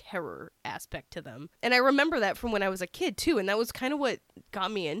terror aspect to them. And I remember that from when I was a kid too, and that was kind of what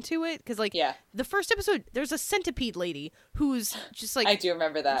got me into it because the first episode there's a centipede lady who's just I do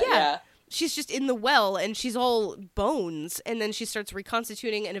remember that. Yeah. She's just in the well, and she's all bones, and then she starts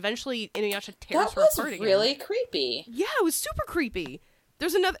reconstituting, and eventually Inuyasha tears her apart again. That was really creepy. Yeah, it was super creepy.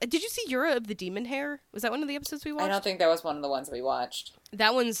 There's another... Did you see Yura of the Demon Hair? Was that one of the episodes we watched? I don't think that was one of the ones we watched.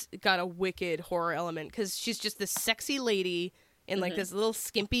 That one's got a wicked horror element, because she's just this sexy lady in, this little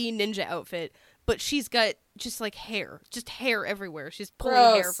skimpy ninja outfit, but she's got just, hair. Just hair everywhere. She's pulling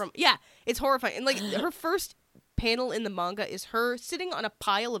hair from... Yeah, it's horrifying. And, her first... panel in the manga is her sitting on a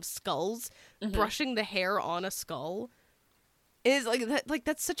pile of skulls, brushing the hair on a skull. It is that.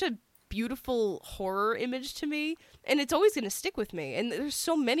 That's such a beautiful horror image to me, and it's always going to stick with me. And there's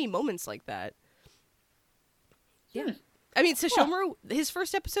so many moments like that. Yeah, I mean, Sesshomaru, his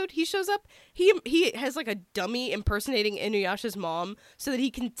first episode, he shows up. He has like a dummy impersonating Inuyasha's mom so that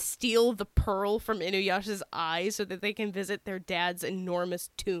he can steal the pearl from Inuyasha's eye so that they can visit their dad's enormous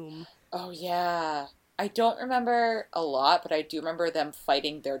tomb. Oh, yeah. I don't remember a lot, but I do remember them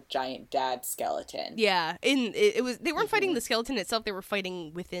fighting their giant dad skeleton. Yeah, it was they weren't fighting the skeleton itself; they were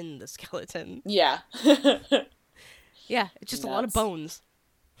fighting within the skeleton. Yeah. Yeah, it's just a lot of Nuts. bones.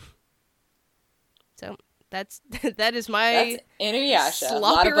 So that is my That's Inuyasha. A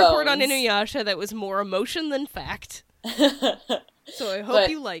lot sloppy of report on bones. Inuyasha that was more emotion than fact. So I hope But-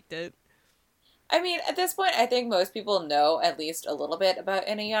 you liked it. I mean, at this point, I think most people know at least a little bit about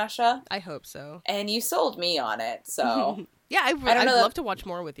Inuyasha, I hope so. and you sold me on it, so Yeah, I'd don't know that- love to watch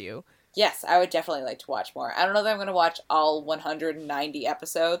more with you. yes, I would definitely like to watch more. I don't know that I'm going to watch all 190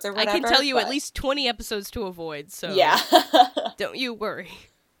 episodes or whatever. I can tell you but at least 20 episodes to avoid, so yeah. don't you worry.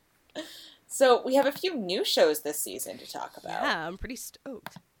 So we have a few new shows this season to talk about. Yeah, I'm pretty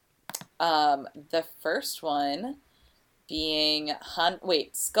stoked. The first one being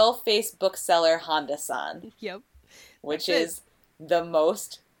Skullface bookseller Honda-san, Yep. which That's it. is the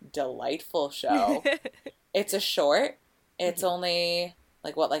most delightful show. It's a short. It's only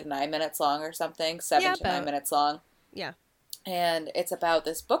like 9 minutes long or something, 7 to 9 about. minutes long. Yeah. And it's about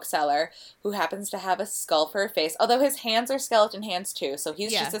this bookseller who happens to have a skull for a face, although his hands are skeleton hands too, so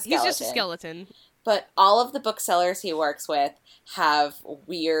he's just a skeleton. He's just a skeleton. But all of the booksellers he works with have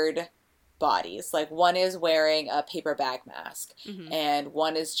weird bodies. Like, one is wearing a paper bag mask, and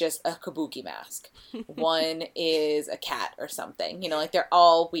one is just a kabuki mask. One is a cat or something. Like, they're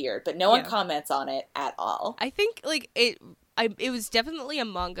all weird, but no one Yeah. comments on it at all. I think it was definitely a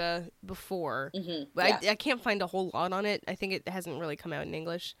manga before, but yeah. I can't find a whole lot on it. I think it hasn't really come out in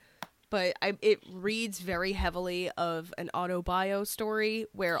English, but it reads very heavily of an autobio story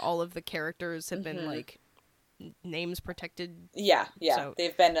where all of the characters have been like names protected. Yeah. So-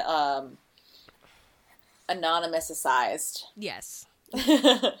 They've been anonymous-sized. Yes,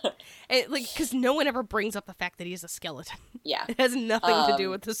 and because no one ever brings up the fact that he's a skeleton. Yeah. It has nothing to do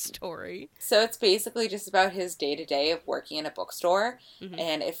with the story. So it's basically just about his day-to-day of working in a bookstore,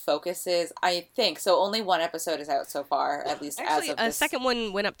 and it focuses, I think, so only one episode is out so far, at least Actually, as of a this. second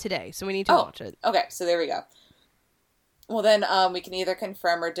one went up today, so we need to watch it. Okay, so there we go. Well, then we can either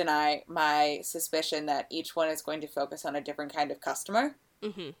confirm or deny my suspicion that each one is going to focus on a different kind of customer.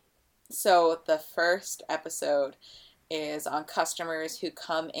 Mm-hmm. So the first episode is on customers who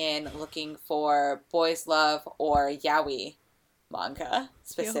come in looking for boys love or yaoi manga,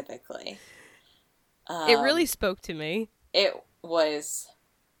 specifically. It really spoke to me. It was...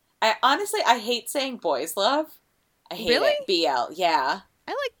 I hate saying boys love. I hate Really? it. BL, yeah.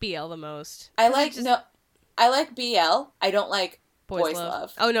 I like BL the most. I 'Cause like... it just- No, I like BL. I don't like Boys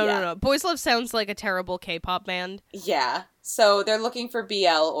Love. Oh, no, Yeah. no. Boys Love sounds like a terrible K-pop band, Yeah. So they're looking for BL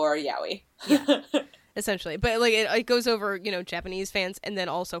or yaoi. essentially. But, it goes over, Japanese fans and then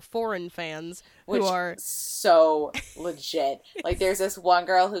also foreign fans Which who are... so legit. Like, there's this one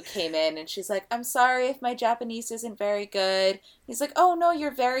girl who came in and she's like, I'm sorry if my Japanese isn't very good. He's like, oh, no,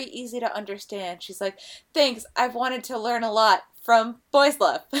 you're very easy to understand. She's like, thanks. I've wanted to learn a lot from Boys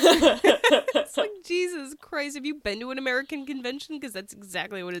Love. It's like, Jesus Christ, have you been to an American convention? Because that's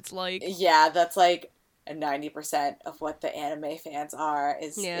exactly what it's like. Yeah, that's like 90% of what the anime fans are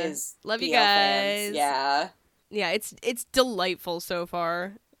is Love you BL fans. guys. Yeah. Yeah, it's delightful so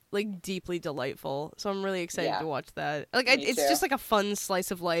far. Deeply delightful. So I'm really excited Yeah. to watch that. Me It's too. just like a fun slice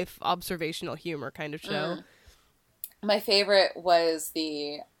of life, observational humor kind of show. My favorite was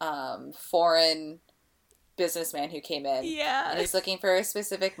the foreign businessman who came in. Yeah. And he's looking for a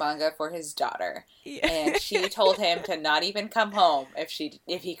specific manga for his daughter. Yeah. And she told him to not even come home if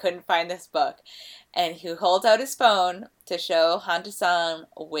he couldn't find this book. And he holds out his phone to show Hanta-san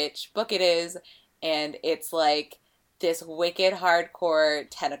which book it is, and it's like this wicked hardcore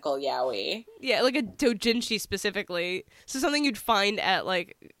tentacle yaoi. Yeah, like a doujinshi specifically. So something you'd find at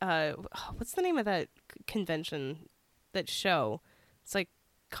what's the name of that convention, that show? It's like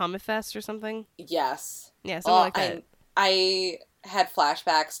Comic Fest or something. Yes. Yeah, something like that. I had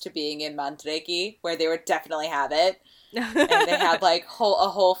flashbacks to being in Mandareki where they would definitely have it. And they had like a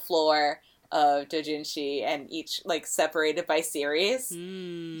whole floor of doujinshi and each like separated by series.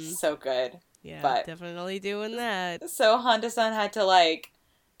 So good. Yeah, but- definitely doing that. So Honda-san had to like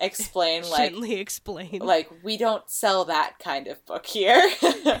explain like Gently explain. we don't sell that kind of book here.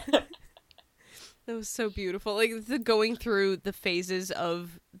 That was so beautiful. The going through the phases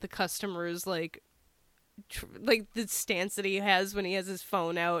of the customers like the stance that he has when he has his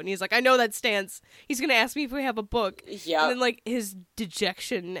phone out, and he's like, I know that stance. He's gonna ask me if we have a book. Yeah. And then like his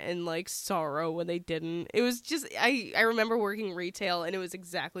dejection and like sorrow when they didn't. It was just I remember working retail, and it was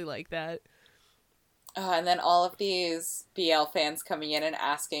exactly like that. And then all of these BL fans coming in and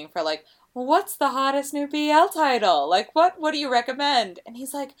asking for like, what's the hottest new BL title? Like, what do you recommend? And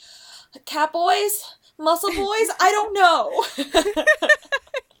he's like, Cat Boys? Muscle Boys? I don't know.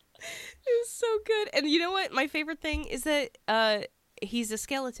 It was so good. And you know what? My favorite thing is that he's a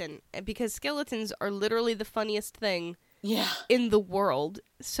skeleton, because skeletons are literally the funniest thing in the world.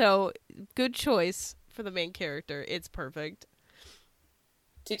 So, good choice for the main character. It's perfect.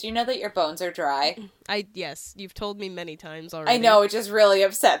 Did you know that your bones are dry? Yes, you've told me many times already. I know, it just really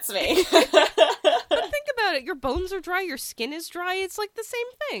upsets me. But think about it. Your bones are dry, your skin is dry. It's like the same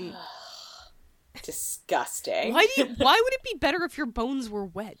thing. Disgusting. Why would it be better if your bones were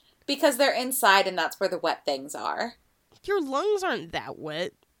wet? Because they're inside and that's where the wet things are. Your lungs aren't that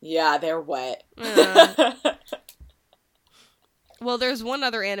wet. Yeah, they're wet. Well, there's one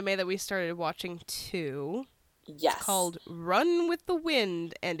other anime that we started watching too. Yes. It's called Run with the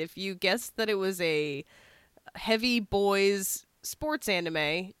Wind, and if you guessed that it was a heavy boys sports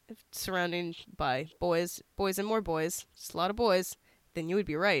anime surrounded by boys and more boys, just a lot of boys, then you would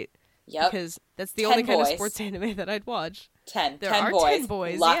be right. Yep. Because that's the only kind of sports anime that I'd watch. 10 boys. 10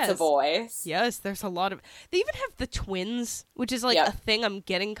 boys. Lots of boys. Yes, there's a lot of... They even have the twins, which is like a thing I'm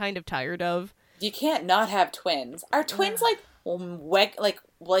getting kind of tired of. You can't not have twins. Are twins like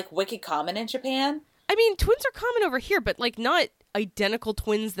wicked common in Japan? I mean, twins are common over here, but like not identical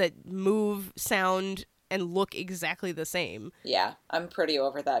twins that move, sound, and look exactly the same. Yeah, I'm pretty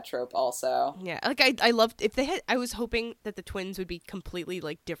over that trope also. Yeah, like I loved if they had. I was hoping that the twins would be completely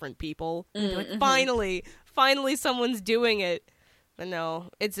like different people. Like finally, someone's doing it. But no,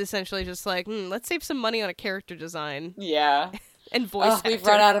 it's essentially just like let's save some money on a character design. Yeah, and voice. Actor. We've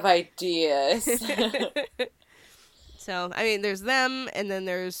run out of ideas. So I mean, there's them, and then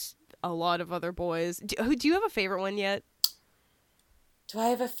there's a lot of other boys. Do you have a favorite one yet? Do I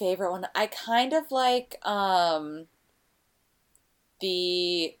have a favorite one? I kind of like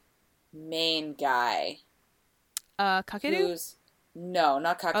the main guy. Kakeru? No,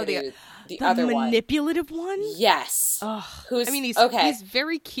 not Kakeru. Oh, the other one. The manipulative one? Yes. Ugh. Who's, I mean, he's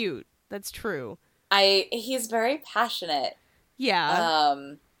very cute. That's true. He's very passionate. Yeah.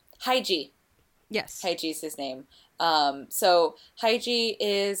 Haiji. Yes. Haiji's his name. So Haiji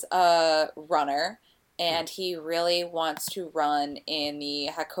is a runner, and he really wants to run in the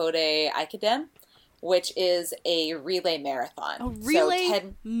Hakone Aikiden, which is a relay marathon. A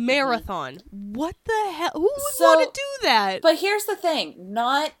relay marathon? What the hell? Who would want to do that? But here's the thing.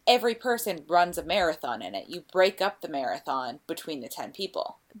 Not every person runs a marathon in it. You break up the marathon between the 10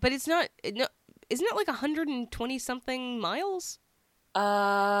 people. But it's not... No, isn't it like 120-something miles?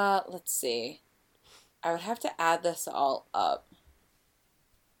 Let's see. I would have to add this all up.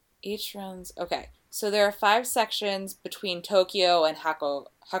 Each runs... Okay. So there are 5 sections between Tokyo and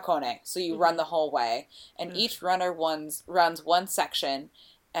Hakone. So you run the whole way. And each runner runs one section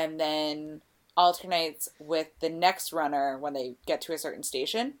and then alternates with the next runner when they get to a certain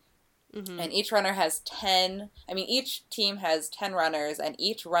station. Mm-hmm. And each runner has 10... each team has 10 runners, and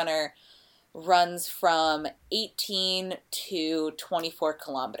each runner runs from 18 to 24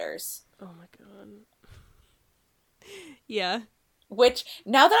 kilometers. Oh my god. Yeah. Which,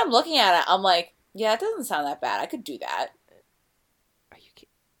 now that I'm looking at it, I'm like, yeah, it doesn't sound that bad. I could do that. Are you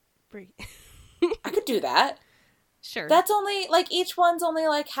kidding? I could do that. Sure. That's only, like, each one's only,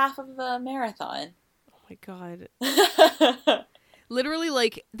 like, half of a marathon. Oh my god. Literally,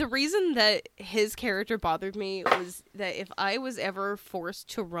 like, the reason that his character bothered me was that if I was ever forced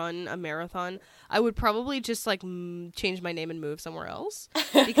to run a marathon, I would probably just, like, change my name and move somewhere else.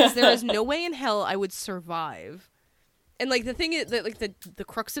 Because there is no way in hell I would survive. And, like, the thing is that, like, the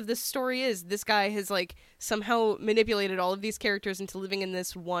crux of this story is this guy has, like, somehow manipulated all of these characters into living in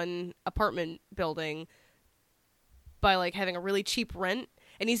this one apartment building by, like, having a really cheap rent.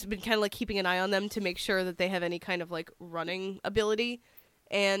 And he's been kind of, like, keeping an eye on them to make sure that they have any kind of, like, running ability.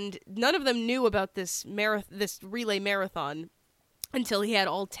 And none of them knew about this relay marathon until he had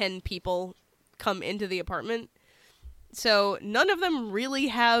all 10 people come into the apartment. So none of them really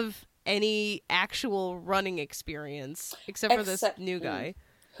have any actual running experience except for this new guy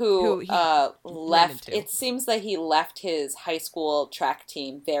who left. It seems that he left his high school track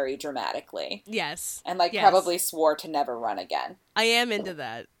team very dramatically. Yes. And probably swore to never run again. I am into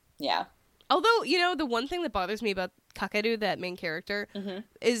that. Yeah. Although, the one thing that bothers me about Kakeru, that main character, Mm-hmm.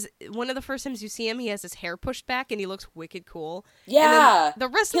 is one of the first times you see him, he has his hair pushed back and he looks wicked cool. Yeah. And then the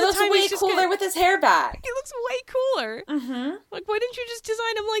rest He of the looks time way he's just cooler with his hair back. he looks way cooler. Mm-hmm. Like, why didn't you just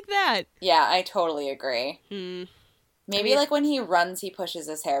design him like that? Yeah, I totally agree. Maybe like when he runs, he pushes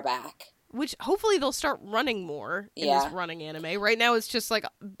his hair back. Which hopefully they'll start running more in Yeah. this running anime. Right now it's just like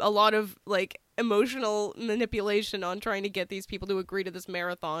a lot of like emotional manipulation on trying to get these people to agree to this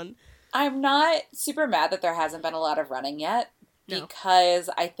marathon. I'm not super mad that there hasn't been a lot of running yet, No. because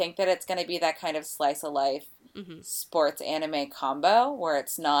I think that it's going to be that kind of slice of life sports anime combo where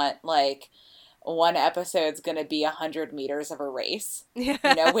it's not like one episode's going to be 100 meters of a race,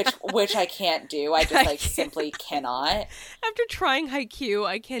 which I can't do. I just like simply cannot. After trying Haikyuu,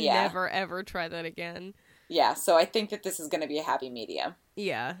 I can Yeah. never ever try that again. Yeah, so I think that this is going to be a happy medium.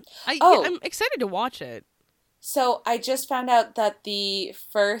 Yeah. Oh. I'm excited to watch it. So I just found out that the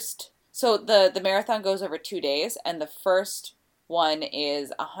marathon goes over 2 days, and the first one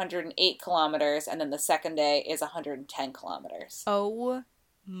is 108 kilometers, and then the second day is 110 kilometers. Oh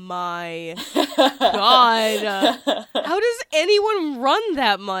my god. How does anyone run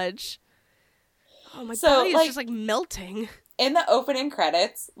that much? Oh, my body is just like melting. In the opening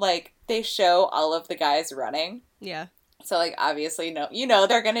credits, like, they show all of the guys running. Yeah. So, like, obviously,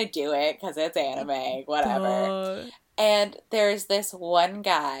 they're gonna do it because it's anime, whatever. And there's this one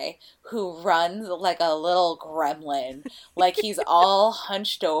guy who runs like a little gremlin. Like, he's all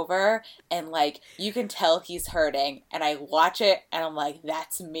hunched over, and, like, you can tell he's hurting. And I watch it, and I'm like,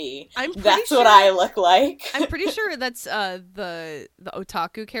 that's me. That's what I look like. I'm pretty sure that's the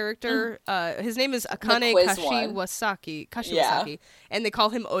otaku character. His name is Akane Kashiwasaki. And they call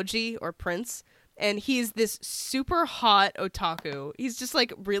him Oji, or Prince. And he's this super hot otaku. He's just,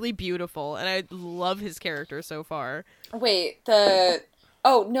 like, really beautiful. And I love his character so far. Wait,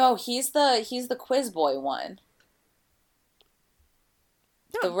 oh, no, he's the quiz boy one.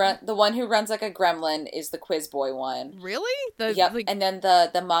 No. The one who runs like a gremlin is the quiz boy one. Really? Yep. And then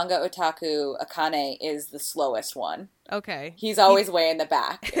the manga otaku Akane is the slowest one. Okay. He's always way in the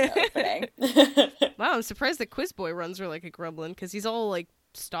back in the opening. Wow, I'm surprised that Quiz Boy runs her like a gremlin, because he's all, like,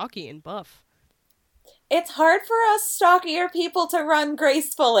 stocky and buff. It's hard for us stockier people to run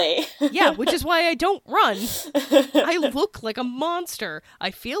gracefully. Yeah, which is why I don't run. I look like a monster.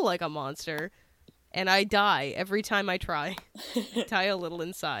 I feel like a monster. And I die every time I try. I die a little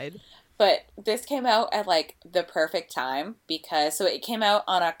inside. But this came out at, like, the perfect time, because, so it came out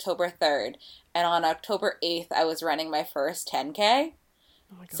on October 3rd, and on October 8th, I was running my first 10K.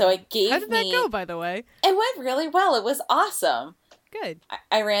 Oh my God. So it gave me... How did that go, by the way? It went really well. It was awesome. Good.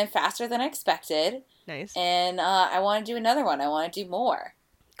 I ran faster than I expected. Nice. And I want to do another one. I want to do more.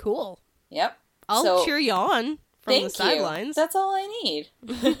 Cool. Yep. I'll cheer you on from the sidelines. That's all I need.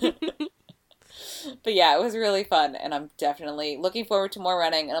 But yeah, it was really fun, and I'm definitely looking forward to more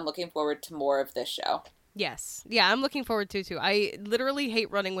running, and I'm looking forward to more of this show. Yes. Yeah, I'm looking forward to it, too. I literally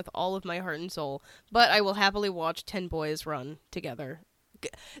hate running with all of my heart and soul, but I will happily watch 10 boys run together.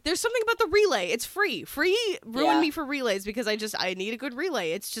 There's something about the relay. It's free. Ruin me for relays, because I need a good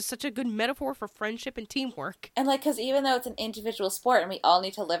relay. It's just such a good metaphor for friendship and teamwork. And, like, because even though it's an individual sport and we all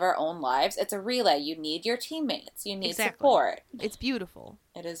need to live our own lives, it's a relay. You need your teammates. You need support. It's beautiful.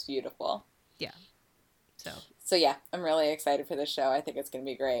 It is beautiful. Yeah. So yeah, I'm really excited for this show. I think it's going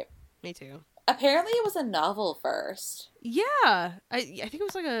to be great. Me too. Apparently it was a novel first. Yeah. I think it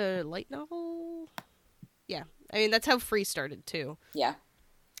was like a light novel. Yeah. I mean, that's how Free started, too. Yeah.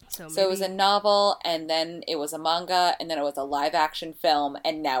 So it was a novel, and then it was a manga, and then it was a live-action film,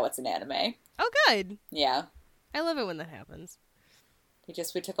 and now it's an anime. Oh, good. Yeah. I love it when that happens. We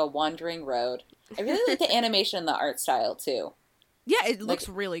took a wandering road. I really like the animation and the art style, too. Yeah, it looks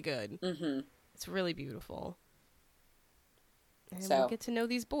really good. Mm-hmm. It's really beautiful. And So, we get to know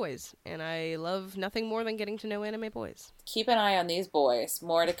these boys, and I love nothing more than getting to know anime boys. Keep an eye on these boys.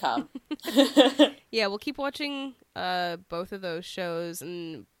 More to come. Yeah, we'll keep watching both of those shows,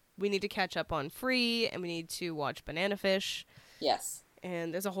 and we need to catch up on Free, and we need to watch Banana Fish. Yes.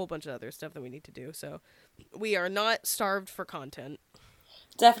 And there's a whole bunch of other stuff that we need to do, so we are not starved for content.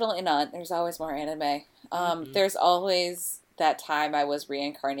 Definitely not. There's always more anime. There's always that time I was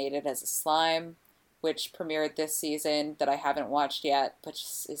reincarnated as a slime, which premiered this season that I haven't watched yet, but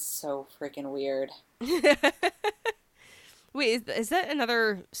just is so freaking weird. Wait, is that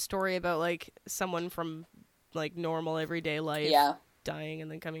another story about, like, someone from, like, normal everyday life dying and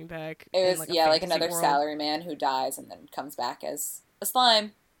then coming back? It was, like another world? salaryman who dies and then comes back as a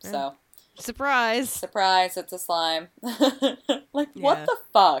slime. Yeah. So. Surprise! Surprise, it's a slime. Like, what the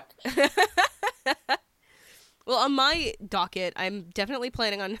fuck? Well, on my docket, I'm definitely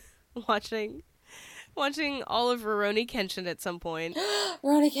planning on watching all of Rurouni Kenshin at some point.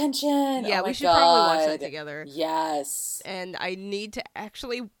 Rurouni Kenshin! Yeah, Oh my we should probably watch that God. together. Yes. And I need to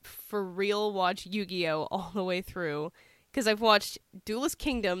actually, for real, watch Yu-Gi-Oh! All the way through. Because I've watched Duelist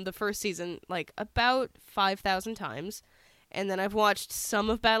Kingdom, the first season, like, about 5,000 times. And then I've watched some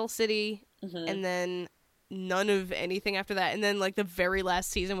of Battle City, and then none of anything after that. And then, like, the very last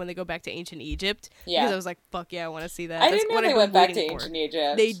season when they go back to ancient Egypt. Yeah. Because I was like, fuck yeah, I want to see that. I That's didn't know what they I've went been back to waiting for. ancient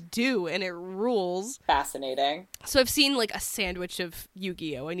Egypt. They do, and it rules. Fascinating. So I've seen, like, a sandwich of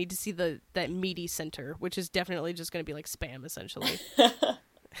Yu-Gi-Oh! I need to see that meaty center, which is definitely just going to be, like, spam, essentially.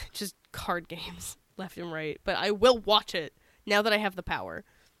 Just card games, left and right. But I will watch it, now that I have the power.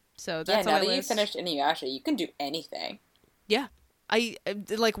 So that's now on my that you list. finished Inuyasha, you can do anything. Yeah. I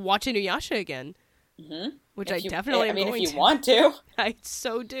like watch Inuyasha again. Which I definitely am going if you to. want to. I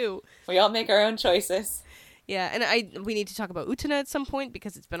so do. We all make our own choices. Yeah, and we need to talk about Utena at some point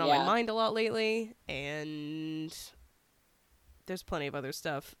because it's been on my mind a lot lately, and there's plenty of other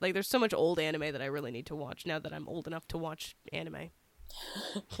stuff. Like, there's so much old anime that I really need to watch now that I'm old enough to watch anime.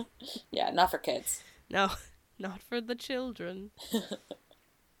 Yeah, not for kids. No, not for the children.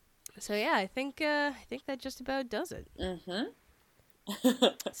 So yeah, I think that just about does it.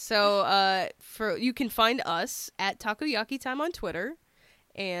 So you can find us at Takoyaki Time on Twitter,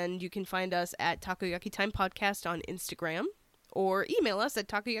 and you can find us at Takoyaki Time Podcast on Instagram, or email us at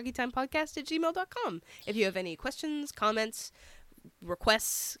takoyakitimepodcast@gmail.com if you have any questions, comments,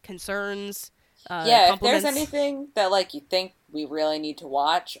 requests, concerns. If there's anything that, like, you think we really need to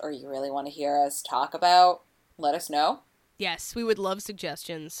watch or you really want to hear us talk about, let us know. Yes, we would love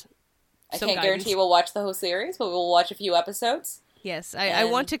suggestions. I can't guarantee we'll watch the whole series, but we'll watch a few episodes. Yes, I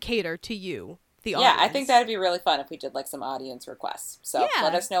want to cater to you, the audience. Yeah, I think that'd be really fun if we did, like, some audience requests. So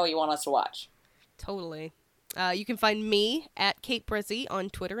let us know what you want us to watch. Totally. You can find me at Kate Brizzy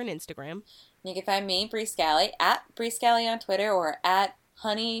on Twitter and Instagram. You can find me, Bree Scally, at Bree Scally on Twitter, or at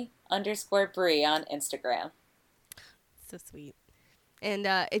honey_Bree on Instagram. So sweet. And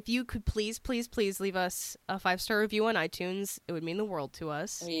if you could please leave us a 5-star review on iTunes, it would mean the world to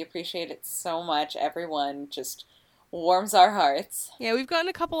us. We appreciate it so much. Everyone just warms our hearts. Yeah, we've gotten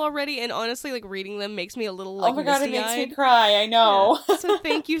a couple already, and honestly, like, reading them makes me a little, like, oh my God, it misty-eyed. makes me cry. I know. Yeah. So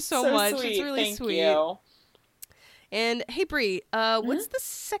thank you so much. Sweet. It's really thank sweet. You. And hey, Bree, what's the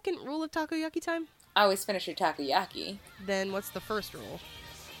second rule of Takoyaki Time? Always finish your takoyaki. Then what's the first rule?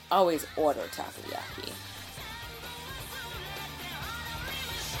 Always order takoyaki.